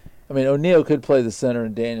 Because, I mean, O'Neal could play the center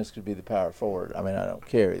and Daniels could be the power forward. I mean, I don't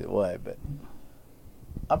care either way, but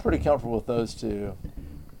I'm pretty comfortable with those 2.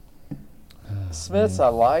 Smith's I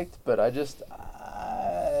liked, but I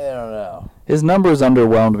don't know. His numbers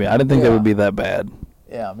underwhelmed me. I didn't think they Yeah. would be that bad.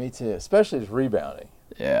 Yeah, me too. Especially his rebounding.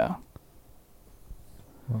 Yeah.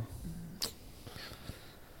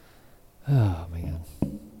 Oh man.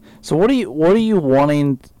 So what are you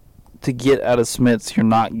wanting to get out of Smiths you're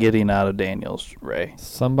not getting out of Daniels, Ray?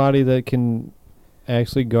 Somebody that can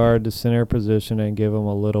actually guard the center position and give them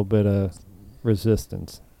a little bit of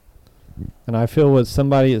resistance. And I feel with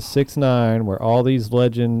somebody at 6'9", where all these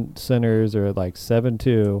legend centers are like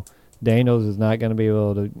 7'2", Daniels is not going to be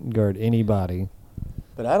able to guard anybody.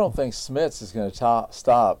 But I don't think Smith's is going to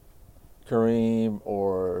stop Kareem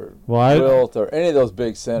or Well, Wilt or any of those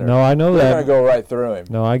big centers. No, I know They're that. going to go right through him.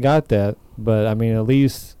 No, I got that. But, I mean, at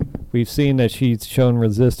least we've seen that she's shown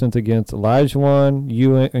resistance against Olajuwon,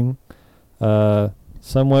 Ewing,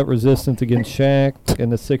 somewhat resistance against Shaq in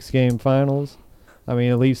the 6-game finals. I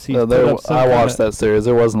mean, at least he's put up some I kinda- watched that series.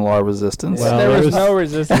 There wasn't a lot of resistance. Well, there was there's- no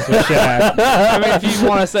resistance with Shaq. I mean, if you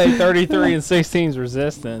want to say 33 and 16's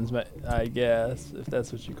resistance, but I guess if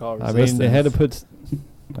that's what you call I resistance. mean, they had to put.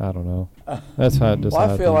 I don't know. That's how it just. Well,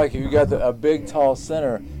 I feel like if you got a big, tall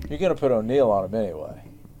center, you're going to put O'Neal on him anyway.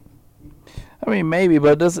 I mean, maybe,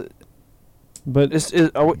 but does it? But Is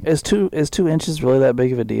 2 inches really that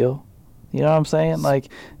big of a deal? You know what I'm saying? Like,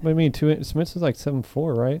 what do you mean? Smith is like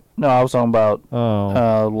 7'4", right? no, I was talking about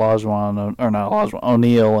Oh, Olajuwon, or not Olajuwon,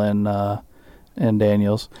 O'Neal and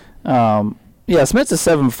Daniels. Yeah, Smith's is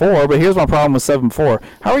 7'4", but here's my problem with 7'4".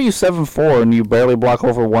 How are you 7'4" and you barely block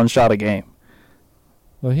over 1 shot a game?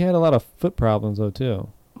 well, he had a lot of foot problems though too,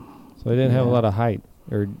 so he didn't have a Yeah. lot of height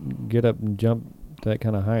or get up and jump that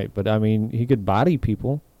kind of height. But I mean, he could body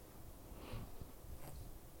people.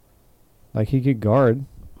 Like he could guard.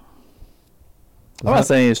 I'm not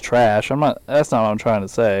saying he's trash. That's not what I'm trying to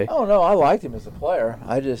say. Oh, no, I liked him as a player.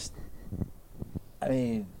 I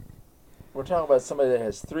mean, we're talking about somebody that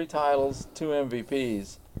has 3 titles, 2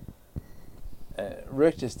 MVPs.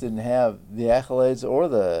 Rick just didn't have the accolades or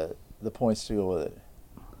the points to go with it.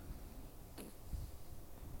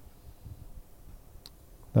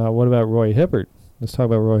 What about Roy Hibbert? Let's talk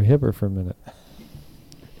about Roy Hibbert for a minute.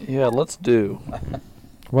 Yeah, let's do.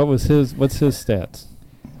 What's his stats?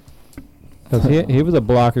 'Cause he was a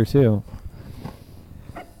blocker too.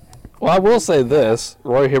 Well, I will say this.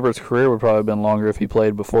 Roy Hibbert's career would probably have been longer if he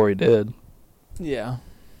played before he did. Yeah.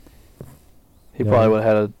 He Yeah. probably would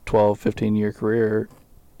have had a 12, 15-year career,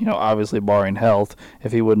 obviously barring health,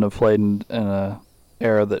 if he wouldn't have played in a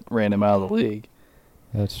era that ran him out of the league.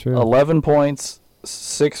 That's true. 11 points,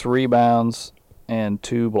 6 rebounds, and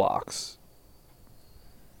 2 blocks.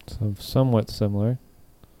 So somewhat similar.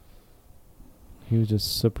 He was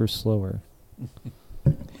just super slower.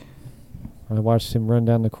 I watched him run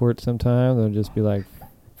down the court sometimes and just be like,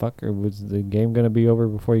 fuck, or was the game going to be over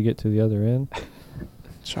before you get to the other end?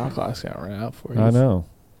 Shot clock's got run out for you. I know.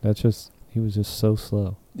 He was just so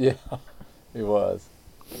slow. Yeah, he was.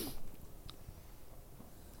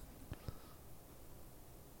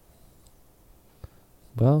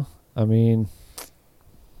 Well, I mean,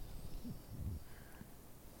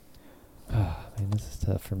 this is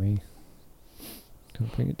tough for me.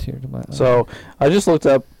 Gonna bring a tear to my eye. So I just looked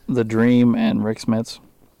up the Dream and Rick Smits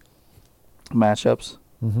matchups.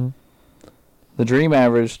 Mm-hmm. The Dream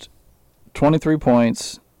averaged 23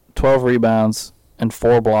 points, 12 rebounds, and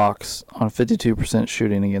 4 blocks on 52%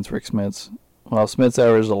 shooting against Rick Smits, while Smits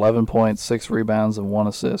averaged 11 points, 6 rebounds, and 1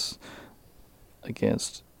 assist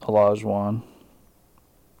against Olajuwon.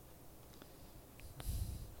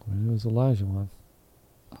 It was Elijah one.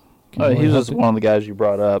 He was just one of the guys you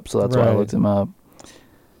brought up, so that's why I Right. looked him up.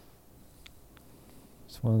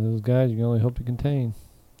 It's one of those guys you can only hope to contain.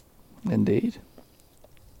 Indeed.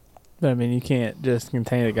 But I mean, you can't just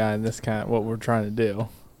contain a guy in this kind of what we're trying to do.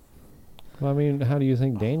 Well, I mean, how do you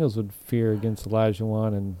think Daniels would fare against Elijah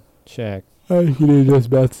Wan and Shaq? I think he did just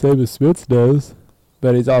about the same as Smits does.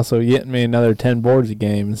 But he's also getting me another 10 boards a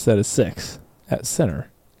game instead of 6 at center.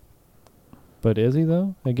 But is he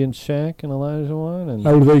though against Shaq and Elijah Wan? And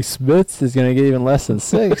I would think Smits is going to get even less than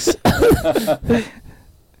 6. I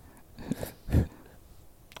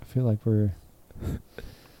feel like we're.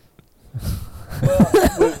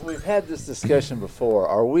 Well, we've had this discussion before.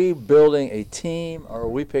 Are we building a team, or are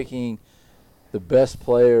we picking the best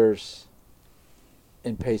players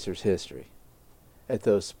in Pacers history at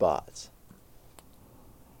those spots?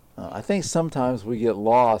 I think sometimes we get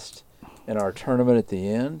lost in our tournament at the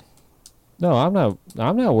end. No, I'm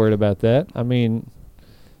not worried about that. I mean,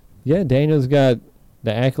 yeah, Daniel's got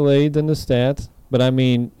the accolades and the stats, but I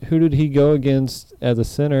mean, who did he go against as a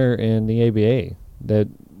center in the ABA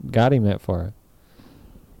that got him that far?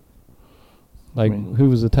 Like, who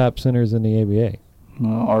was the top centers in the ABA?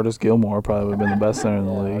 Artis Gilmore probably would have been the best center in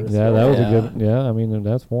the league. Artis Yeah, that was a Gilmore. good. Yeah, I mean,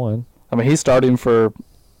 that's one. I mean, he's starting for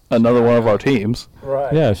another one of our teams.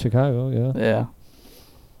 Right. Yeah, Chicago. Yeah. Yeah.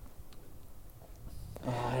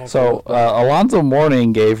 Oh, So Alonzo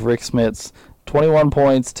Mourning gave Rick Smits 21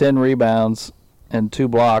 points, 10 rebounds, and 2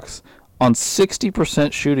 blocks on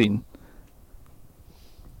 60% shooting.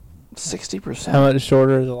 60%. How much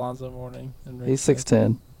shorter is Alonzo Mourning? He's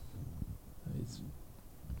 6'10", He's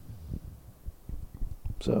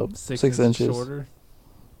so 6 inches inches. shorter.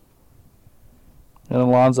 And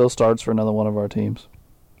Alonzo starts for another one of our teams.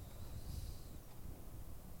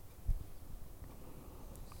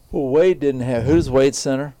 Well, Wade didn't have. Who's Wade's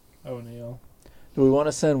center? O'Neal. Do we want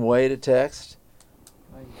to send Wade a text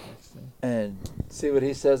and see what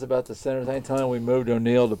he says about the center thing? Tell him we moved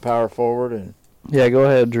O'Neal to power forward and Yeah, go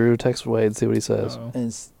ahead, Drew. Text Wade, see what he says.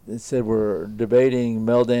 it said we're debating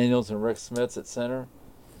Mel Daniels and Rick Smits at center.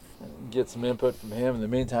 Get some input from him. In the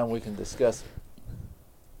meantime, we can discuss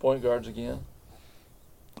point guards again.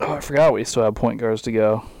 Oh, I forgot we still have point guards to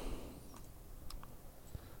go.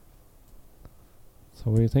 So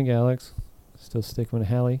what do you think, Alex? Still sticking with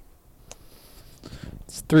Hallie?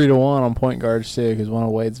 It's 3-1 on point guards too, because one of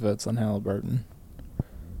Wade's votes on Halliburton.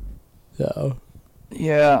 So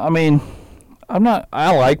Yeah, I mean, I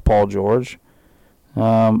like Paul George.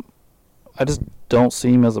 I just don't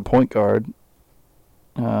see him as a point guard.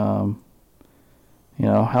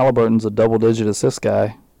 Halliburton's a double-digit assist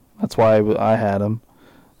guy. That's why I had him.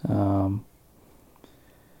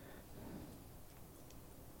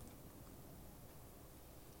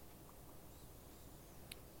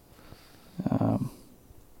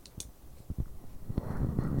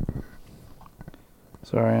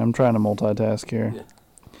 Sorry, I'm trying to multitask here. Yeah.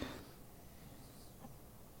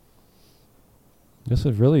 This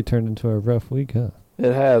has really turned into a rough week, huh?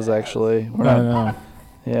 It has, actually. We're I not, know.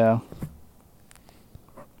 yeah.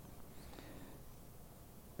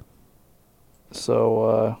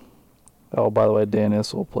 So, by the way, Dan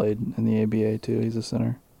Issel played in the ABA too. He's a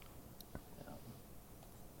center.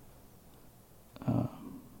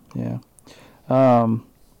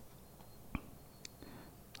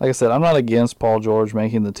 Like I said, I'm not against Paul George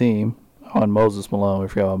making the team. Oh, and Moses Malone. We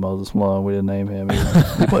forgot about Moses Malone. We didn't name him.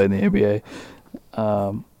 He played in the NBA.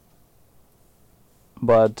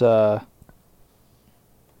 But I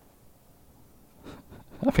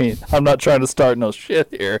mean, I'm not trying to start no shit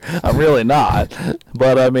here. I'm really not.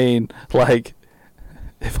 But I mean, like,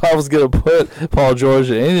 if I was gonna put Paul George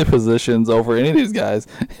in any of the positions over any of these guys,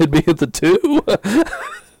 it'd be at the 2.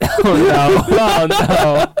 Oh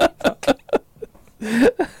no!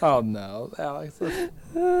 Oh no, Alex.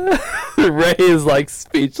 Ray is like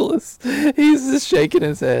speechless. He's just shaking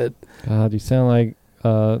his head. God, you sound like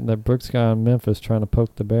that Brooks guy in Memphis trying to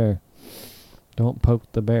poke the bear. Don't poke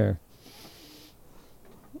the bear.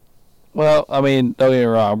 Well, I mean, don't get me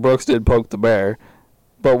wrong. Brooks did poke the bear,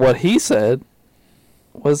 but what he said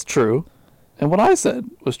was true, and what I said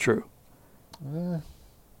was true. I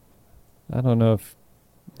don't know if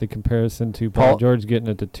the comparison to Paul George getting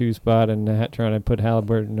at the 2 spot and trying to put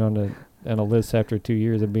Halliburton on a list after 2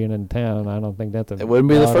 years of being in town. I don't think that's a. It wouldn't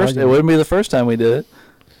be the first. argument. It wouldn't be the first time we did it.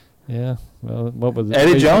 Yeah. Well, what was it?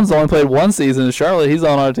 Eddie Jones only played 1 season in Charlotte. He's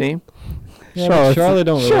on our team. Yeah, Charlotte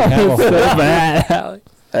don't really have a so bad, Alex.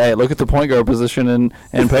 Hey, look at the point guard position in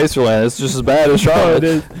Pacerland. It's just as bad as Charlotte. It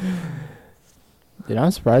is. Dude,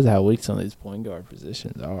 I'm surprised how weak some of these point guard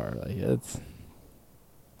positions are. Like, it's.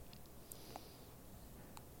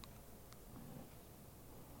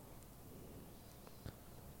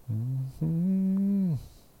 Mm-hmm.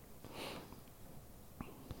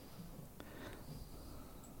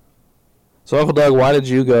 So, Uncle Doug, why did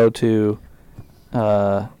you go to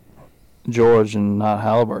George and not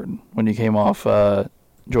Halliburton when you came off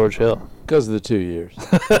George Hill? Because of the 2 years.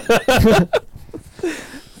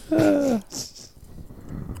 I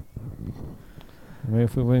mean,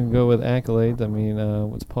 if we wouldn't go with accolades, I mean,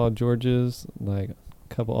 what's Paul George's? Like a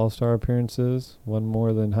couple All-Star appearances, 1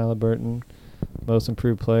 more than Halliburton. Most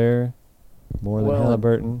improved player, more than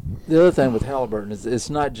Halliburton. The other thing with Halliburton is it's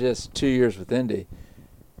not just 2 years with Indy.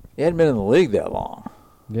 He hadn't been in the league that long.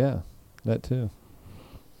 Yeah, that too.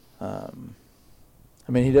 I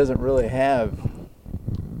mean, he doesn't really have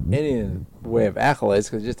any in the way of accolades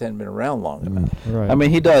because he just hadn't been around long enough. Right. I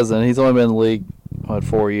mean, he doesn't. He's only been in the league,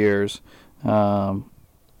 4 years. What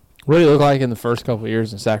did he look like in the first couple of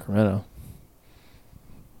years in Sacramento?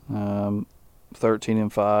 13-5,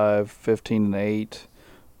 15-8.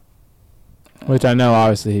 Which I know,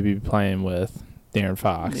 obviously, he'd be playing with De'Aaron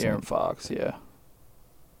Fox. De'Aaron Fox, yeah.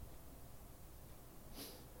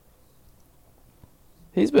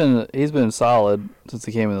 He's been solid since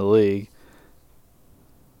he came in the league.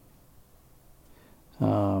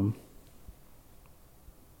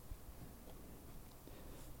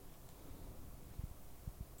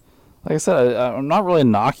 Like I said, I'm not really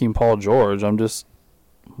knocking Paul George. I'm just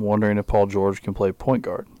wondering if Paul George can play point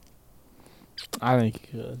guard. I think he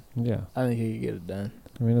could. Yeah. I think he could get it done.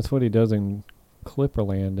 I mean, that's what he does in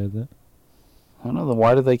Clipperland, isn't it? I don't know. Then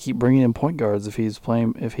why do they keep bringing in point guards if he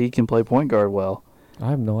can play point guard well? I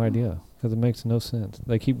have no idea because it makes no sense.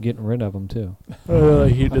 They keep getting rid of him too.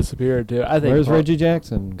 He disappeared too. I think. Where's Reggie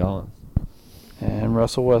Jackson? Gone. And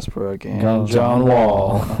Russell Westbrook and Gone. John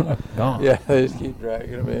Wall. Gone. Yeah, they just keep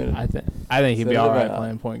dragging him in. I think he'd be all right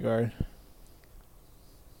playing point guard.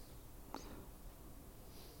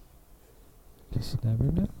 Just never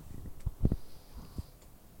know.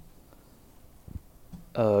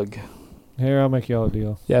 Ugh. Here, I'll make y'all a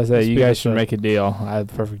deal. Yeah, so you Speak guys of should that. make a deal. I have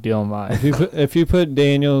the perfect deal in mind. If you put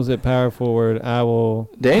Daniels at power forward, I will.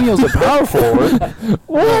 Daniel's a power forward.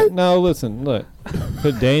 What? No, listen, look.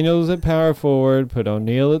 Put Daniels at power forward, put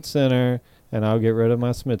O'Neal at center, and I'll get rid of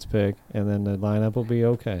my Smiths pick, and then the lineup will be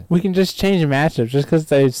okay. We can just change matchups. Just because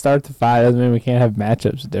they start the 5 doesn't mean we can't have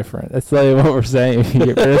matchups different. That's literally what we're saying. If you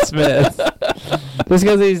get rid of Smith. Just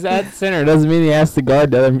because he's at center doesn't mean he has to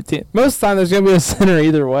guard the other team. Most of the time, there's going to be a center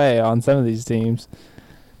either way on some of these teams.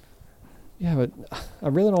 Yeah, but I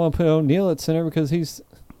really don't want to put O'Neal at center because he's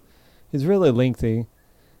really lengthy,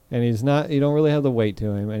 and he don't really have the weight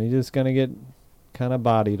to him, and he's just going to get kind of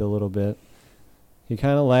bodied a little bit. He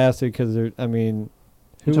kind of lasted because who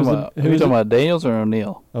Who you talking about, Daniels or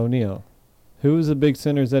O'Neal? O'Neal. Who was the big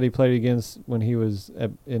centers that he played against when he was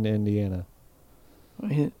in Indiana?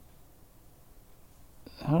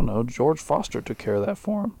 I don't know. George Foster took care of that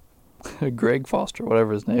for him. Greg Foster,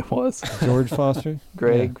 whatever his name was. George Foster?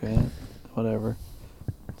 Greg, Yeah. Grant, whatever.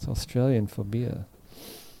 It's Australian phobia.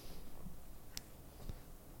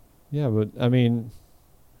 Yeah, but, I mean,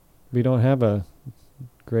 we don't have a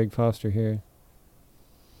Greg Foster here.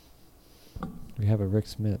 We have a Rick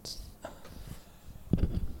Smits.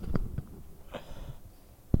 Did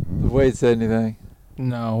Wade say anything?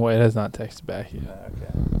 No, Wade has not texted back yet.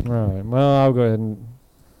 Okay. All right. Well, I'll go ahead and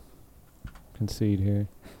concede here.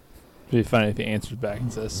 It'd be funny if he answers back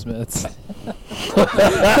and says Smiths. Too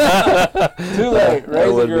late. That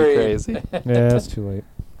Raise would be agreed. crazy. Yeah, that's too late.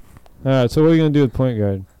 All right. So what are you gonna do with point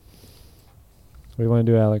guard? What do you want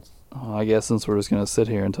to do, Alex? Well, I guess since we're just gonna sit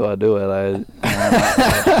here until I do it,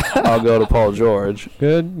 I'll go to Paul George.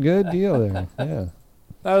 Good deal there. Yeah.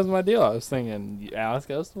 That was my deal. I was thinking Alex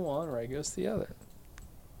goes to one, Ray goes to the other.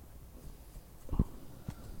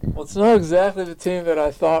 Well, it's not exactly the team that I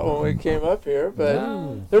thought when we came up here, but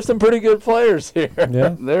No. there's some pretty good players here.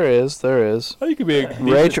 Yeah. There is. Oh, you could be a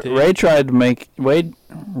Ray tried to make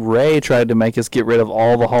Ray tried to make us get rid of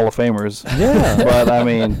all the Hall of Famers. Yeah. But I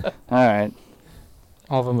mean, all right.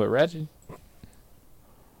 all of them but Reggie.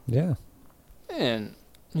 Yeah. And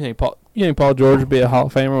you think Paul George would be a Hall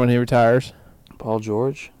of Famer when he retires? Paul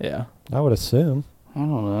George. Yeah. I would assume. I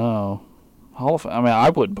don't know. I mean, I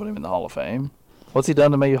wouldn't put him in the Hall of Fame. What's he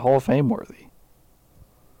done to make you Hall of Fame worthy?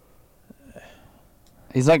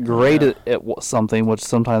 He's not great at something, which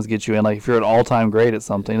sometimes gets you in. Like if you're an all-time great at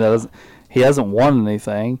something, he hasn't won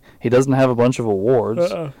anything. He doesn't have a bunch of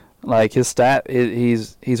awards. Like his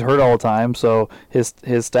he's hurt all the time, so his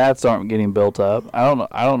stats aren't getting built up. I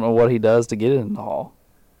don't know what he does to get in the Hall.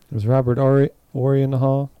 Was Robert Horry in the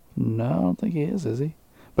Hall? No, I don't think he is he?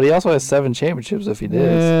 But he also has 7 championships if he did.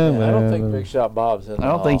 Yeah, I don't man. think Big Shot Bob's in the I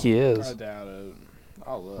don't think Hall. he I is. doubt it.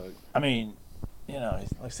 I'll look. I mean, you know, like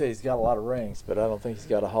I say, he's got a lot of rings, but I don't think he's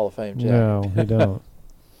got a Hall of Fame jacket. No, he don't.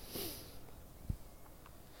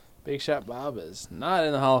 Big Shot Bob is not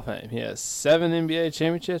in the Hall of Fame. He has 7 NBA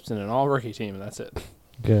championships and an all-rookie team, and that's it.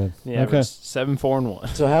 Good. He Okay. averaged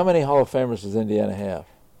 7-4-1. So how many Hall of Famers does Indiana have?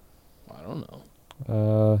 I don't know.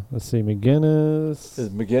 Let's see. McGinnis, Is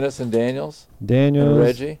McGinnis and Daniels Daniels, and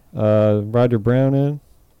Reggie? Roger Brown in.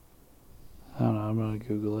 I don't know. I'm gonna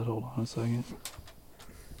Google it. Hold on a second.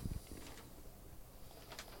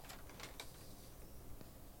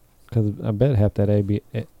 Because I bet half that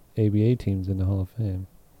ABA team's in the Hall of Fame.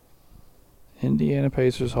 Indiana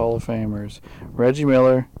Pacers Hall of Famers. Reggie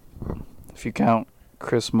Miller, if you count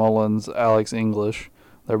Chris Mullins, Alex English,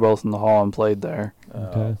 they're both in the Hall and played there.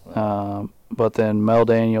 Okay. But then Mel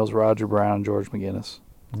Daniels, Roger Brown, George McGinnis.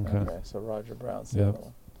 Okay. Okay, so Roger Brown's the Yep. other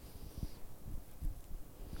one.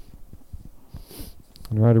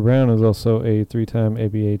 And Roger Brown is also a 3-time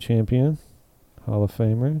ABA champion, Hall of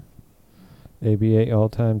Famer, ABA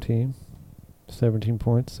all-time team, 17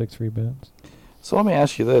 points, 6 rebounds. So let me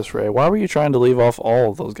ask you this, Ray. Why were you trying to leave off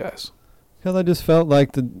all of those guys? Because I just felt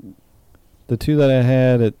like the two that I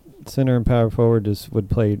had at center and power forward just would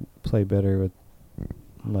play better with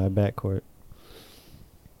my backcourt.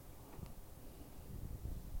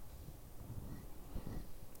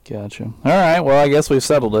 Gotcha. All right. Well, I guess we've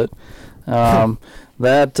settled it. So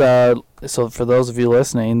for those of you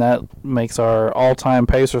listening, that makes our all-time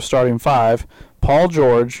Pacer starting 5: Paul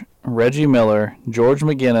George, Reggie Miller, George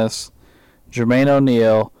McGinnis, Jermaine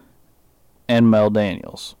O'Neal, and Mel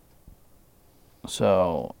Daniels.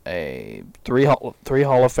 So three Hall of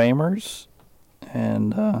Famers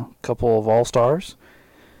and a couple of All-Stars,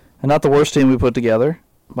 and not the worst team we put together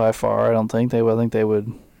by far. I don't think they would.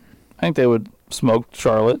 I think they would smoke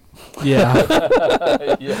Charlotte.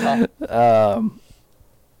 Yeah. Yeah.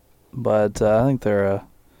 But I think they're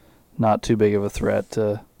not too big of a threat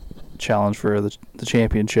to challenge for the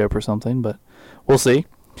championship or something. But we'll see.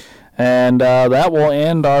 And that will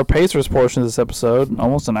end our Pacers portion of this episode.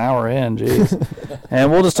 Almost an hour in, jeez. And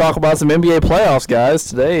we'll just talk about some NBA playoffs, guys.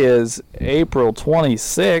 Today is April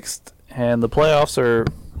 26th, and the playoffs are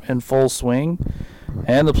in full swing.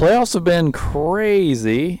 And the playoffs have been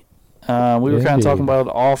crazy. We were kind of talking about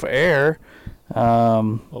it off air.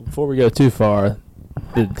 Well, before we go too far,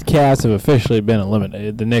 the Cavs have officially been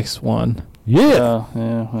eliminated. The Knicks won. Yeah,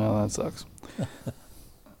 well, that sucks.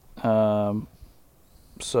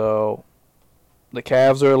 So the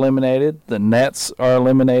Cavs are eliminated. The Nets are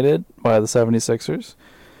eliminated by the 76ers.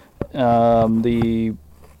 The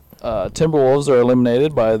Timberwolves are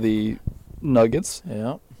eliminated by the Nuggets.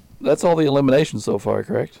 Yeah. That's all the eliminations so far,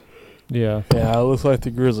 correct? Yeah. Yeah, it looks like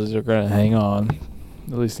the Grizzlies are going to hang on,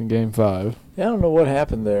 at least in Game 5. Yeah, I don't know what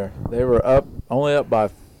happened there. They were only up by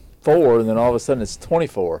 4, and then all of a sudden it's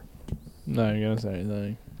 24. No, you're going to say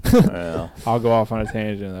anything. Well, I'll go off on a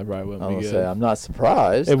tangent. That probably wouldn't I'm be gonna good. say I'm not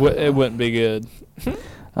surprised. It wouldn't be good.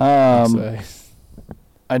 I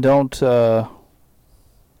don't.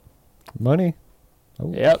 Money?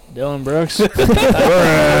 Oh. Yep, Dylan Brooks.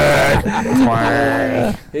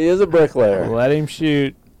 He is a bricklayer. Let him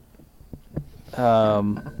shoot.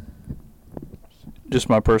 Just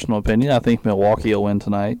my personal opinion. I think Milwaukee will win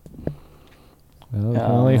tonight. Well, can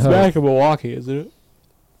only It's hope. back in Milwaukee, isn't it?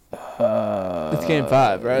 It's game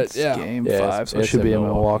 5, right? It's Yeah. game Yeah, 5, so it it's should in be in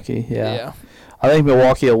Milwaukee. Milwaukee. Yeah. I think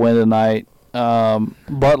Milwaukee will win tonight.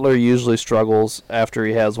 Butler usually struggles after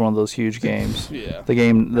he has one of those huge games. Yeah.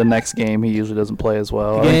 The next game, he usually doesn't play as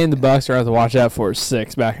well. The game the Bucks are going to have to watch out for is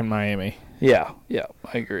 6 back in Miami. Yeah,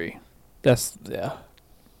 I agree. Yeah.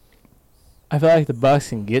 I feel like the Bucks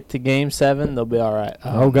can get to game 7, they'll be all right.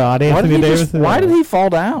 Oh God, Why Anthony Davis. did he fall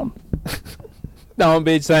down? Don't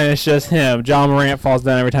be saying it's just him. John Morant falls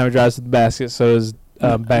down every time he drives to the basket, so does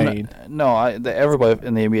Bane. No, everybody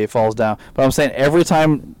in the NBA falls down. But I'm saying every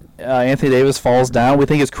time Anthony Davis falls down, we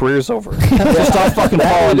think his career's over. Just stop fucking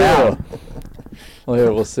falling down. Well,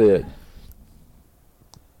 here, we'll see it.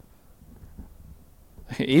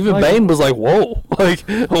 Even Bane was like, whoa. Like,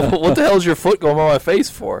 what the hell is your foot going on my face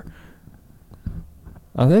for?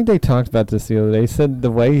 I think they talked about this the other day. They said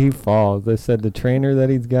the way he falls. They said the trainer that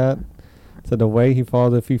he's got said the way he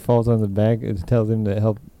falls. If he falls on the back, it tells him that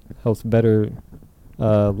helps better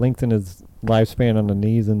lengthen his lifespan on the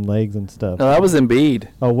knees and legs and stuff. No, that was Embiid.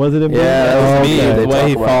 Oh, was it Embiid? Yeah, that was Embiid. okay. The way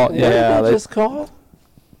he fall. What Yeah, did they just call?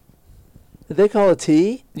 Did they call a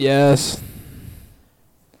T? Yes.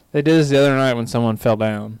 They did this the other night when someone fell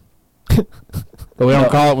down. But we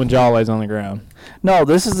don't call it when jaw lays on the ground. No,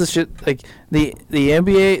 this is the shit. Like the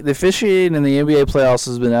NBA, the officiating in the NBA playoffs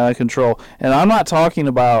has been out of control, and I'm not talking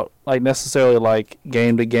about like necessarily like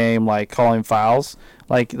game to game, like calling fouls,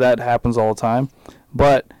 like that happens all the time,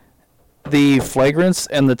 but the flagrants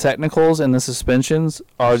and the technicals and the suspensions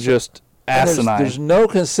are just asinine. There's no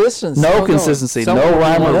consistency. No consistency, no Someone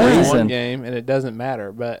rhyme or won one reason. game and it doesn't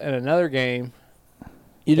matter, but in another game,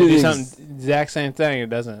 You you do the something exact same thing. It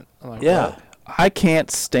doesn't. I'm like, Yeah. what? I can't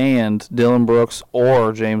stand Dylan Brooks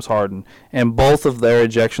or James Harden, and both of their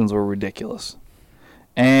ejections were ridiculous.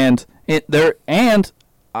 And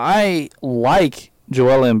I like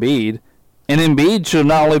Joel Embiid, and Embiid should have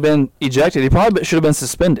not only been ejected, he probably should have been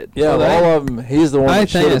suspended. Yeah, Well, all of them. He's the one I that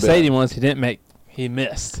should think the have been. stadium ones he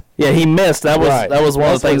missed. Yeah, he missed. That was Right. that was one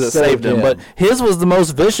That's of the things what that saved him. him. But his was the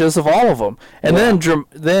most vicious of all of them. And Yeah.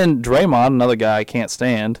 then Draymond, another guy I can't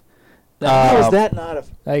stand. How is that not a?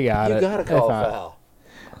 They got You it. got to They call a fine. foul.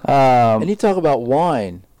 Um, And you talk about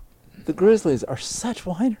whine. The Grizzlies are such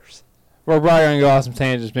whiners. We're probably gonna go off some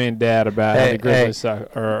tangents, being dad about how Hey, the Grizzlies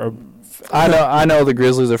suck. Or I know the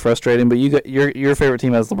Grizzlies are frustrating, but your favorite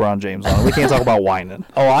team has LeBron James on it. We can't talk about whining.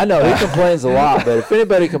 Oh, I know. He complains a lot, but if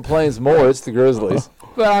anybody complains more, it's the Grizzlies.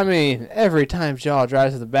 but I mean, every time Jaw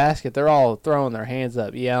drives to the basket, they're all throwing their hands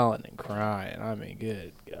up, yelling and crying. I mean,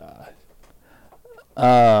 good God.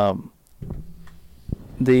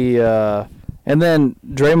 And then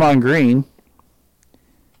Draymond Green,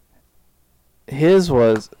 his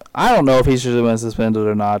was, I don't know if he should have been suspended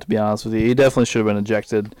or not, to be honest with you. He definitely should have been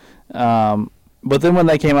ejected. But then when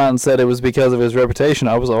they came out and said it was because of his reputation,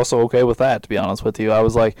 I was also okay with that, to be honest with you. I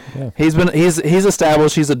was like, Yeah. he's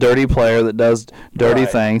established he's a dirty player that does dirty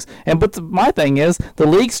Right. things. My thing is, the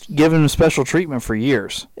league's given him special treatment for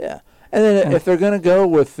years. Yeah. And then if they're going to go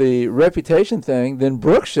with the reputation thing, then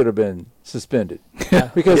Brooks should have been suspended.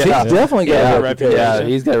 Because Yeah. he's definitely got Yeah, a reputation. Yeah,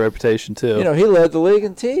 he's got a reputation too. You know, he led the league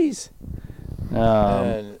in tees. Um,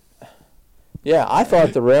 And I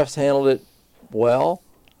thought the refs handled it well.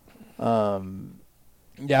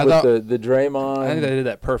 Yeah, I with thought the Draymond. I think they did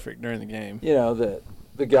that perfect during the game. You know,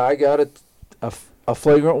 the guy got a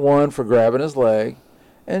flagrant one for grabbing his leg,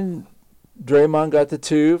 and Draymond got the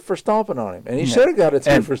 2 for stomping on him. And he should have got a 2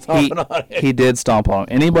 and for stomping on him. he did stomp on him.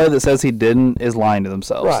 Anybody that says he didn't is lying to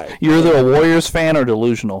themselves. Right. You're either a Warriors fan or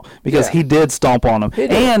delusional, because Yeah. he did stomp on him. He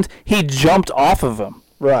did. And he jumped off of him.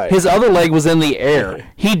 Right. His other leg was in the air.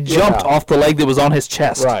 He jumped off the leg that was on his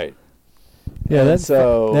chest. Right. Yeah, And that's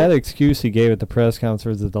so that excuse he gave at the press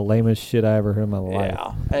conference is the lamest shit I ever heard in my life.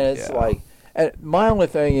 Yeah. And it's Yeah. like, and my only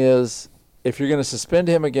thing is, if you're going to suspend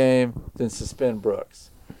him a game, then suspend Brooks.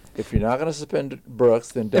 If you're not going to suspend Brooks,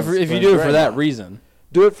 then don't If you suspend do it for that Draymond. reason,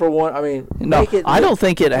 Do it for one. I mean, No, make it I don't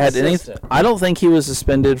think it had any. consistent. I don't think he was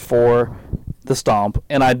suspended for the stomp,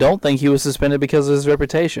 and I don't think he was suspended because of his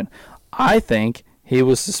reputation. I think he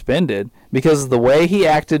was suspended because of the way he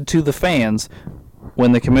acted to the fans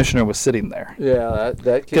when the commissioner was sitting there. Yeah,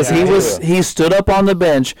 that Because he stood up on the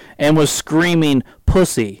bench and was screaming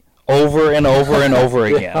 "pussy" over and over and over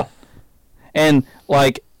again, and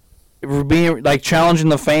like being like challenging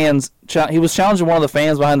the fans. He was challenging one of the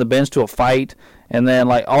fans behind the bench to a fight, and then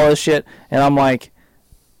like all this shit. And I'm like,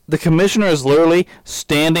 the commissioner is literally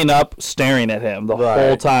standing up, staring at him the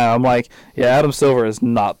whole time. I'm like, yeah, Adam Silver is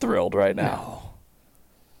not thrilled right now.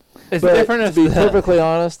 it's But different to if be the- perfectly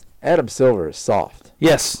honest, Adam Silver is soft.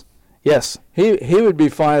 Yes, Yes. He would be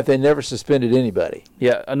fine if they never suspended anybody.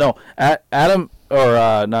 Yeah. No. Adam or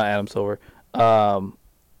not Adam Silver.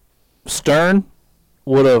 Stern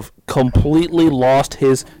would have completely lost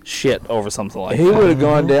his shit over something like He that. would have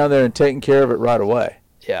gone down there and taken care of it right away.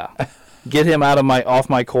 Yeah. Get him off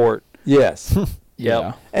my court. Yes.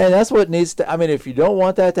 Yep. And that's what needs to. I mean, if you don't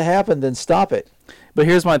want that to happen, then stop it. But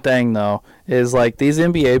here's my thing, though, is like these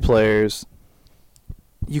NBA players,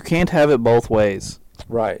 you can't have it both ways.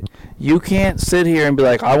 Right. You can't sit here and be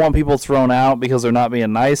like, I want people thrown out because they're not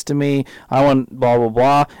being nice to me. I want blah, blah,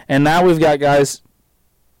 blah. And now we've got guys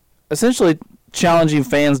essentially challenging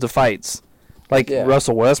fans to fights. Like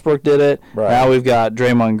Russell Westbrook did it. Right. Now we've got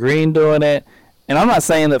Draymond Green doing it. And I'm not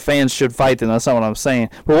saying that fans should fight them. That's not what I'm saying.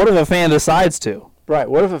 But what if a fan decides to? Right.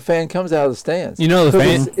 What if a fan comes out of the stands? You know the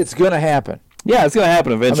fan. It's going to happen. Yeah, it's going to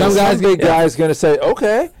happen eventually. Some guy's going to say,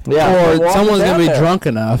 okay. Yeah. Or someone's going to be drunk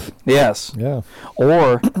enough. Yes. Yeah.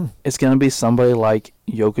 Or it's going to be somebody like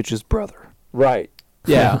Jokic's brother. Right.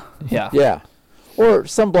 Yeah. Yeah. Yeah. Or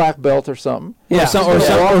some black belt or something. Yeah.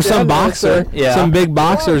 Or some boxer. Yeah. Some big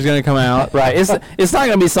boxer is going to come out. Right. It's not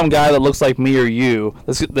going to be some guy that looks like me or you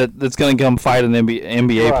that's going to come fight an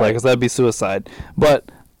NBA player, because that'd be suicide.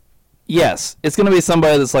 But yes, it's going to be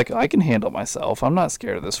somebody that's like, I can handle myself. I'm not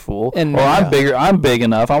scared of this fool. And I'm bigger. I'm big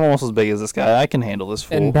enough. I'm almost as big as this guy. I can handle this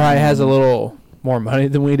fool. And probably has a little more money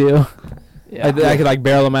than we do. Yeah. I could like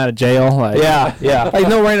barrel them out of jail. Like, yeah. Like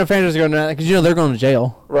no random fans are going to, because they're going to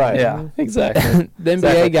jail. Right. Yeah. Exactly. The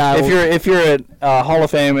NBA guy. If you're a Hall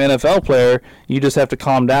of Fame NFL player, you just have to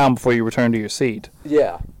calm down before you return to your seat.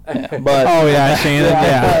 Yeah. But oh yeah, Shannon.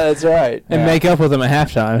 Yeah. That's right. And make up with them at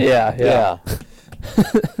halftime. Yeah.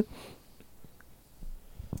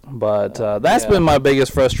 But that's been my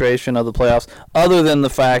biggest frustration of the playoffs, other than the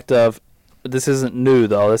fact of, this isn't new,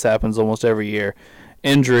 though. This happens almost every year.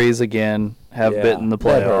 Injuries, again, have bitten the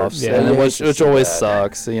playoffs, and which always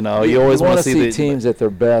sucks. You know, you always want to see the teams at their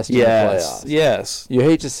best in the playoffs. Yes. You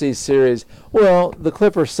hate to see series. Well, the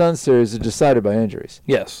Clippers-Suns series is decided by injuries.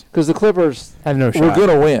 Yes. Because the Clippers have no shot. We're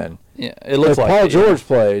going to win. Yeah, it looks like Paul George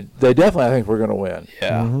played, they definitely, I think, we're going to win.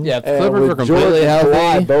 Yeah. Mm-hmm. Yeah, if the And Clippers with were completely George and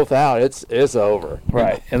Kawhi healthy. both out, it's over.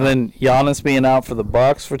 Right. And then Giannis being out for the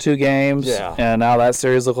Bucks for 2 games. Yeah. And now that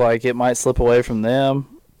series look like it might slip away from them.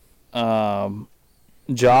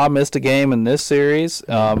 Ja missed a game in this series.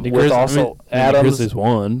 With also Adams. Grizzlies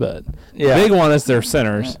won, but Yeah. the big one is their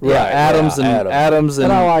centers. Yeah, Right, Adams and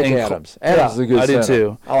I like and Adams. Adams is a good I do center.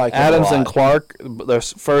 too. I like him a Adams lot. and Clark, their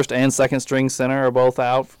first and second string center, are both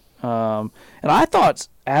out. And I thought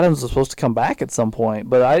Adams was supposed to come back at some point,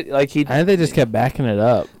 but I think they just kept backing it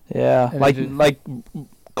up. Yeah, And like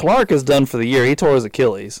Clark is done for the year. He tore his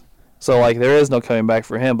Achilles, so like there is no coming back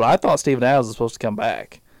for him. But I thought Steven Adams was supposed to come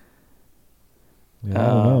back. Yeah, I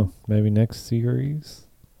don't know. Maybe next series.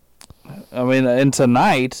 I mean, and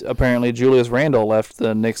tonight apparently Julius Randle left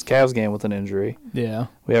the Knicks-Cavs game with an injury. Yeah.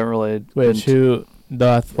 We haven't really. Which they'll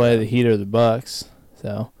have to play the Heat or the Bucks.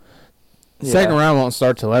 So second round won't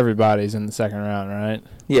start till everybody's in the second round, right?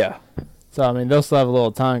 Yeah. So I mean, they'll still have a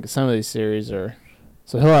little time because some of these series are.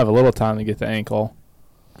 So he'll have a little time to get the ankle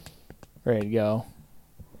ready to go.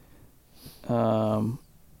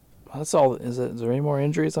 That's all. Is there any more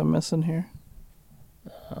injuries I'm missing here?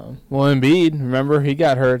 Well, Embiid, remember he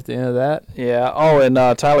got hurt at the end of that. Yeah. Oh, and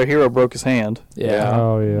Tyler Hero broke his hand. Yeah.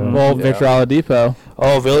 Oh, yeah. Well, Victor Oladipo.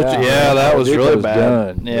 Oh, Victor. Yeah, that was really Oladipo's bad.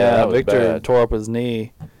 done. Yeah, Yeah, that was Victor bad. tore up his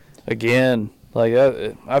knee again. Like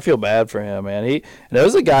I feel bad for him, man. There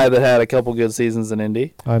was a guy that had a couple good seasons in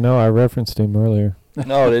Indy. I know. I referenced him earlier.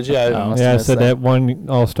 No, did you? I must Yeah, I have missed said that one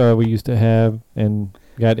All-Star we used to have and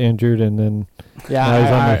got injured, and then Yeah, Now he's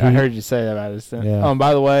on the I Heat. heard you say that about his. Yeah. Oh, and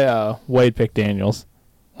by the way, Wade picked Daniels.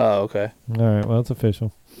 Oh, okay. all right, well, it's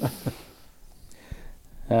official.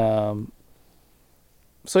 So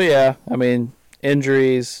yeah, I mean,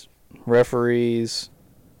 injuries, referees,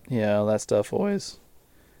 that stuff always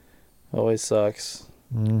sucks.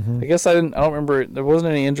 Mm-hmm. I guess I don't remember. There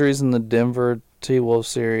wasn't any injuries in the Denver T-Wolves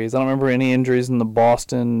series. I don't remember any injuries in the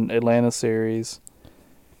Boston Atlanta series.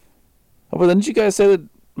 Oh, but didn't you guys say that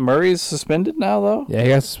Murray's suspended now though? Yeah, he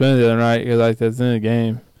got suspended the other night because that's the end of the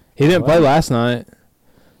game. He didn't play last night.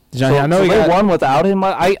 I know so he they got won without him.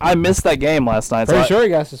 I missed that game last night. Pretty so sure he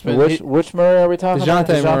got suspended. Which Murray are we talking about?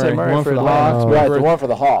 DeJounte Murray, one for the Hawks. Right, the one for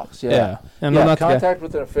the Hawks. Yeah. And Yeah, not the guy. contact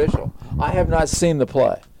with an official. I have not seen the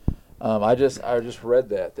play. I just read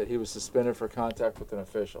that he was suspended for contact with an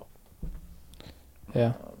official.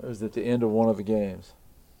 Yeah. It was at the end of one of the games.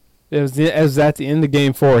 It was at the end of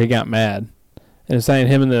Game 4 he got mad. And it's saying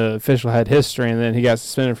him and the official had history, and then he got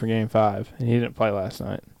suspended for Game 5, and he didn't play last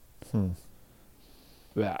night. Hmm.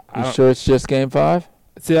 But You sure it's just Game 5?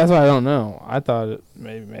 See, that's why I don't know. I thought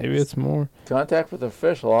maybe it's more. Contact with the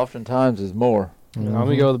official oftentimes is more. Let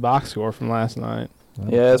me go with the box score from last night.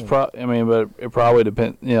 Yeah, it's but it probably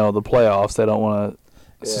depends. You know, the playoffs, they don't want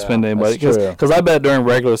to suspend anybody because I bet during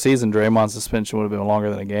regular season, Draymond's suspension would have been longer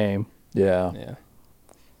than a game. Yeah. Yeah.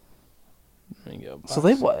 Let me go. So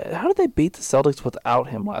how did they beat the Celtics without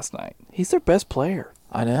him last night? He's their best player.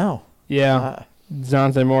 I know. Yeah.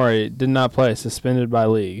 Dejounte Murray did not play, suspended by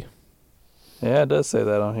league. Yeah, it does say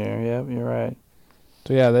that on here. Yeah, you're right.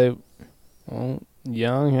 So, yeah,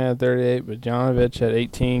 Young had 38, but Bogdanovich had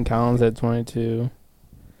 18. Collins had 22.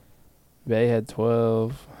 Bay had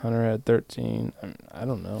 12. Hunter had 13. I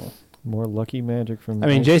don't know. More lucky magic from.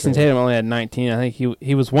 Jason Tatum only had 19. I think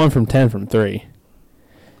he was 1 from 10 from 3.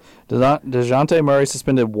 DeJounte Murray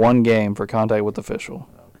suspended 1 game for contact with official.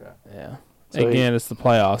 Okay. Yeah. So Again, it's the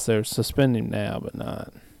playoffs. They're suspending now, but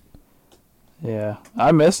not. Yeah.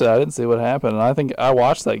 I missed it. I didn't see what happened. And I think I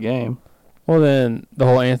watched that game. Well, then the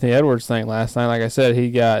whole Anthony Edwards thing last night, like I said, he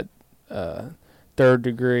got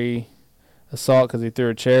third-degree assault because he threw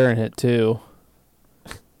a chair and hit 2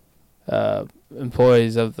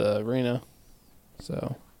 employees of the arena.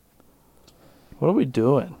 So, What are we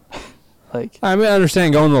doing? I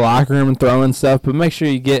understand going to the locker room and throwing stuff, but make sure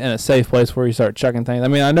you get in a safe place before you start chucking things.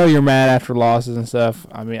 I know you're mad after losses and stuff.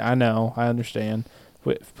 I know, I understand.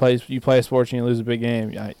 You play sports and you lose a big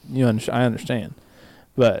game. I understand,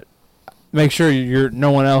 but make sure no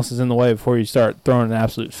one else is in the way before you start throwing an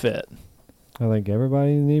absolute fit. I think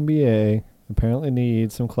everybody in the NBA apparently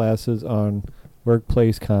needs some classes on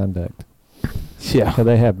workplace conduct. Yeah. Because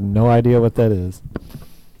they have no idea what that is.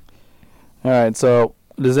 All right, so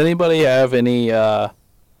does anybody have any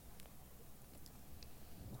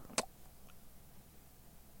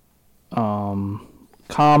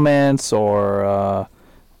comments or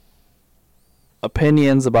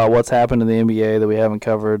opinions about what's happened in the NBA that we haven't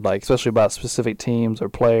covered, like especially about specific teams or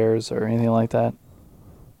players or anything like that?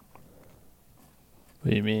 What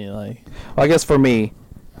do you mean, Well, I guess for me,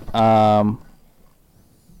 I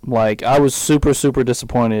was super, super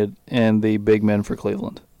disappointed in the big men for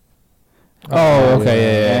Cleveland. Oh,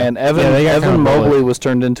 okay, yeah. And Evan Mobley was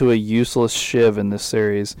turned into a useless shiv in this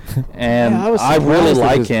series, and I really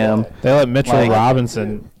like him. They let Mitchell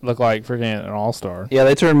Robinson look like freaking an all-star. Yeah,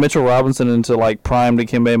 they turned Mitchell Robinson into prime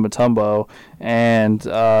Dikembe Mutombo, and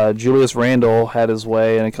Julius Randle had his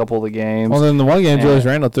way in a couple of the games. Well, then the one game Julius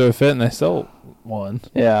Randle threw a fit, and they still won.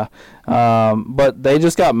 Yeah, but they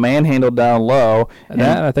just got manhandled down low. And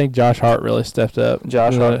I think Josh Hart really stepped up.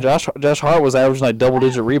 Josh Hart was averaging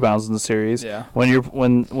double-digit rebounds in the series. Yeah.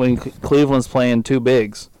 When Cleveland's playing 2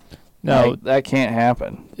 bigs, no, that can't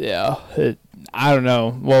happen. Yeah, I don't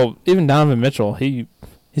know. Well, even Donovan Mitchell, he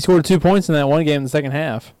scored 2 points in that one game in the second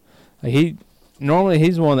half. Normally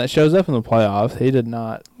he's the one that shows up in the playoffs. He did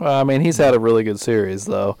not. Well, he's had a really good series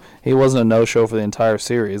though. He wasn't a no-show for the entire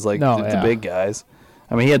series the big guys.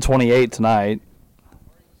 He had 28 tonight.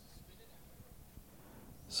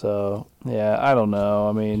 So, yeah, I don't know.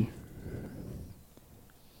 I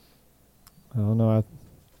don't know.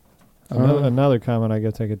 Another comment I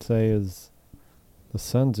guess I could say is the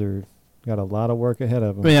Suns got a lot of work ahead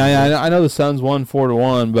of them. I know the Suns won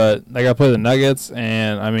 4-1, but they got to play the Nuggets,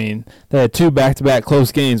 and they had 2 back-to-back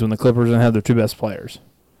close games when the Clippers didn't have their 2 best players.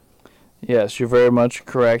 Yes, you're very much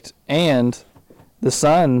correct. And the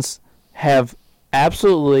Suns have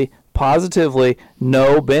absolutely, positively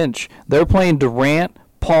no bench. They're playing Durant,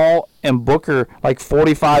 Paul, and Booker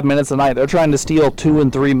 45 minutes a night. They're trying to steal 2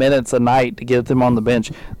 and 3 minutes a night to get them on the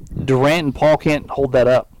bench. Durant and Paul can't hold that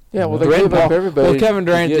up. Yeah, well, they gave up everybody. Well, Kevin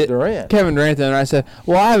Durant then I said,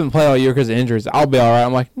 well, I haven't played all year because of injuries. I'll be all right.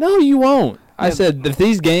 I'm like, no, you won't. I said, if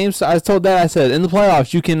these games, I told Dad, I said, in the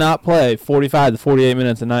playoffs, you cannot play 45 to 48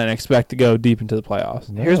 minutes a night and expect to go deep into the playoffs.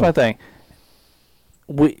 No. Here's my thing.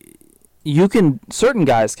 Certain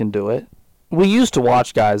guys can do it. We used to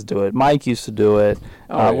watch guys do it. Mike used to do it.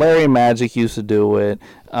 Larry Magic used to do it.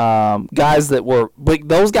 Guys that were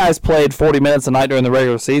those guys played 40 minutes a night during the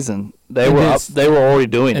regular season. They were already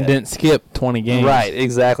doing it and didn't skip 20 games. Right,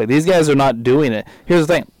 exactly. These guys are not doing it. Here's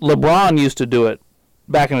the thing: LeBron used to do it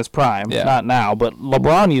back in his prime, not now, but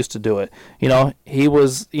LeBron used to do it. He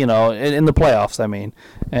was in the playoffs.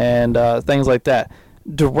 And things like that.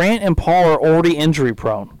 Durant and Paul are already injury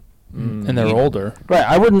prone. And they're older. Right.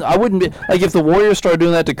 I wouldn't be if the Warriors started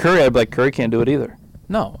doing that to Curry, I'd be like, Curry can't do it either.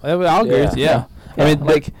 No, I'll agree with you. Yeah.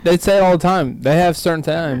 They say it all the time. They have certain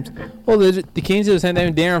times. Well, the Kings do the same thing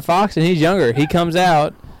with De'Aaron Fox, and he's younger. He comes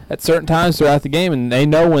out at certain times throughout the game, and they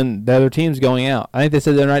know when the other team's going out. I think they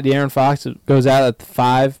said the other night De'Aaron Fox goes out at the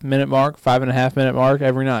 5-minute mark, 5.5-minute mark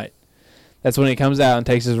every night. that's when he comes out and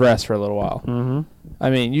takes his rest for a little while. Mm-hmm. I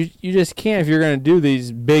mean, you just can't if you're going to do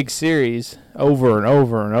these big series over and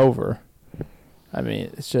over and over. I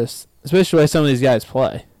mean, it's just, especially the way some of these guys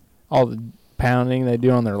play, all the pounding they do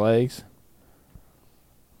on their legs.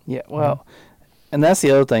 Yeah, well, and that's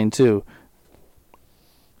the other thing too.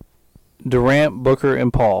 Durant, Booker,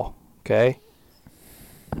 and Paul. Okay,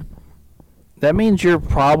 that means you're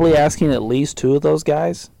probably asking at least 2 of those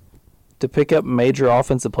guys to pick up major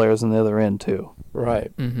offensive players on the other end too.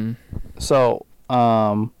 Right. Mm-hmm. So,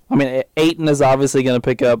 I mean, Ayton is obviously going to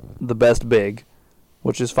pick up the best big,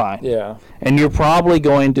 which is fine. Yeah. And you're probably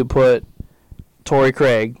going to put Torrey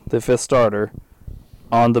Craig, the 5th starter,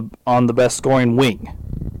 on the best scoring wing.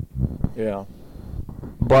 Yeah.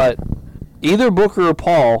 But either Booker or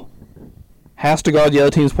Paul has to guard the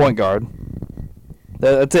other team's point guard.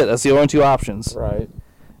 That's it. That's the only 2 options. Right.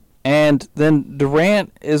 And then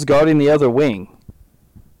Durant is guarding the other wing,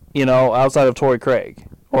 outside of Torrey Craig.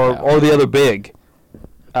 Or the other big.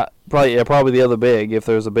 Probably the other big if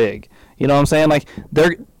there's a big. You know what I'm saying? Like,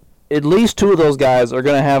 at least 2 of those guys are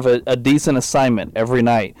going to have a decent assignment every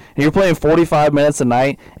night. And you're playing 45 minutes a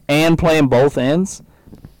night and playing both ends.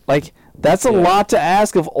 Like, that's a lot to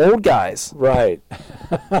ask of old guys. Right.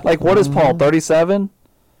 Like, what is Paul, 37?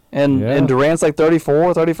 And Durant's like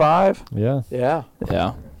 34, 35? Yeah. Yeah.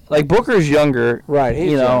 Yeah. Like, Booker's younger. Right.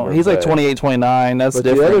 He's younger, he's like but- 28, 29. That's But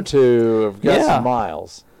different. the other 2 have got Yeah. some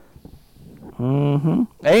miles. Mm-hmm.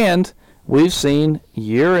 And we've seen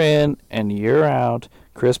year in and year out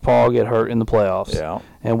Chris Paul get hurt in the playoffs. Yeah.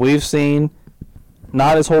 And we've seen,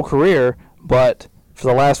 not his whole career, but for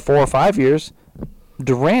the last 4 or 5 years,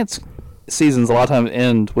 Durant's seasons a lot of times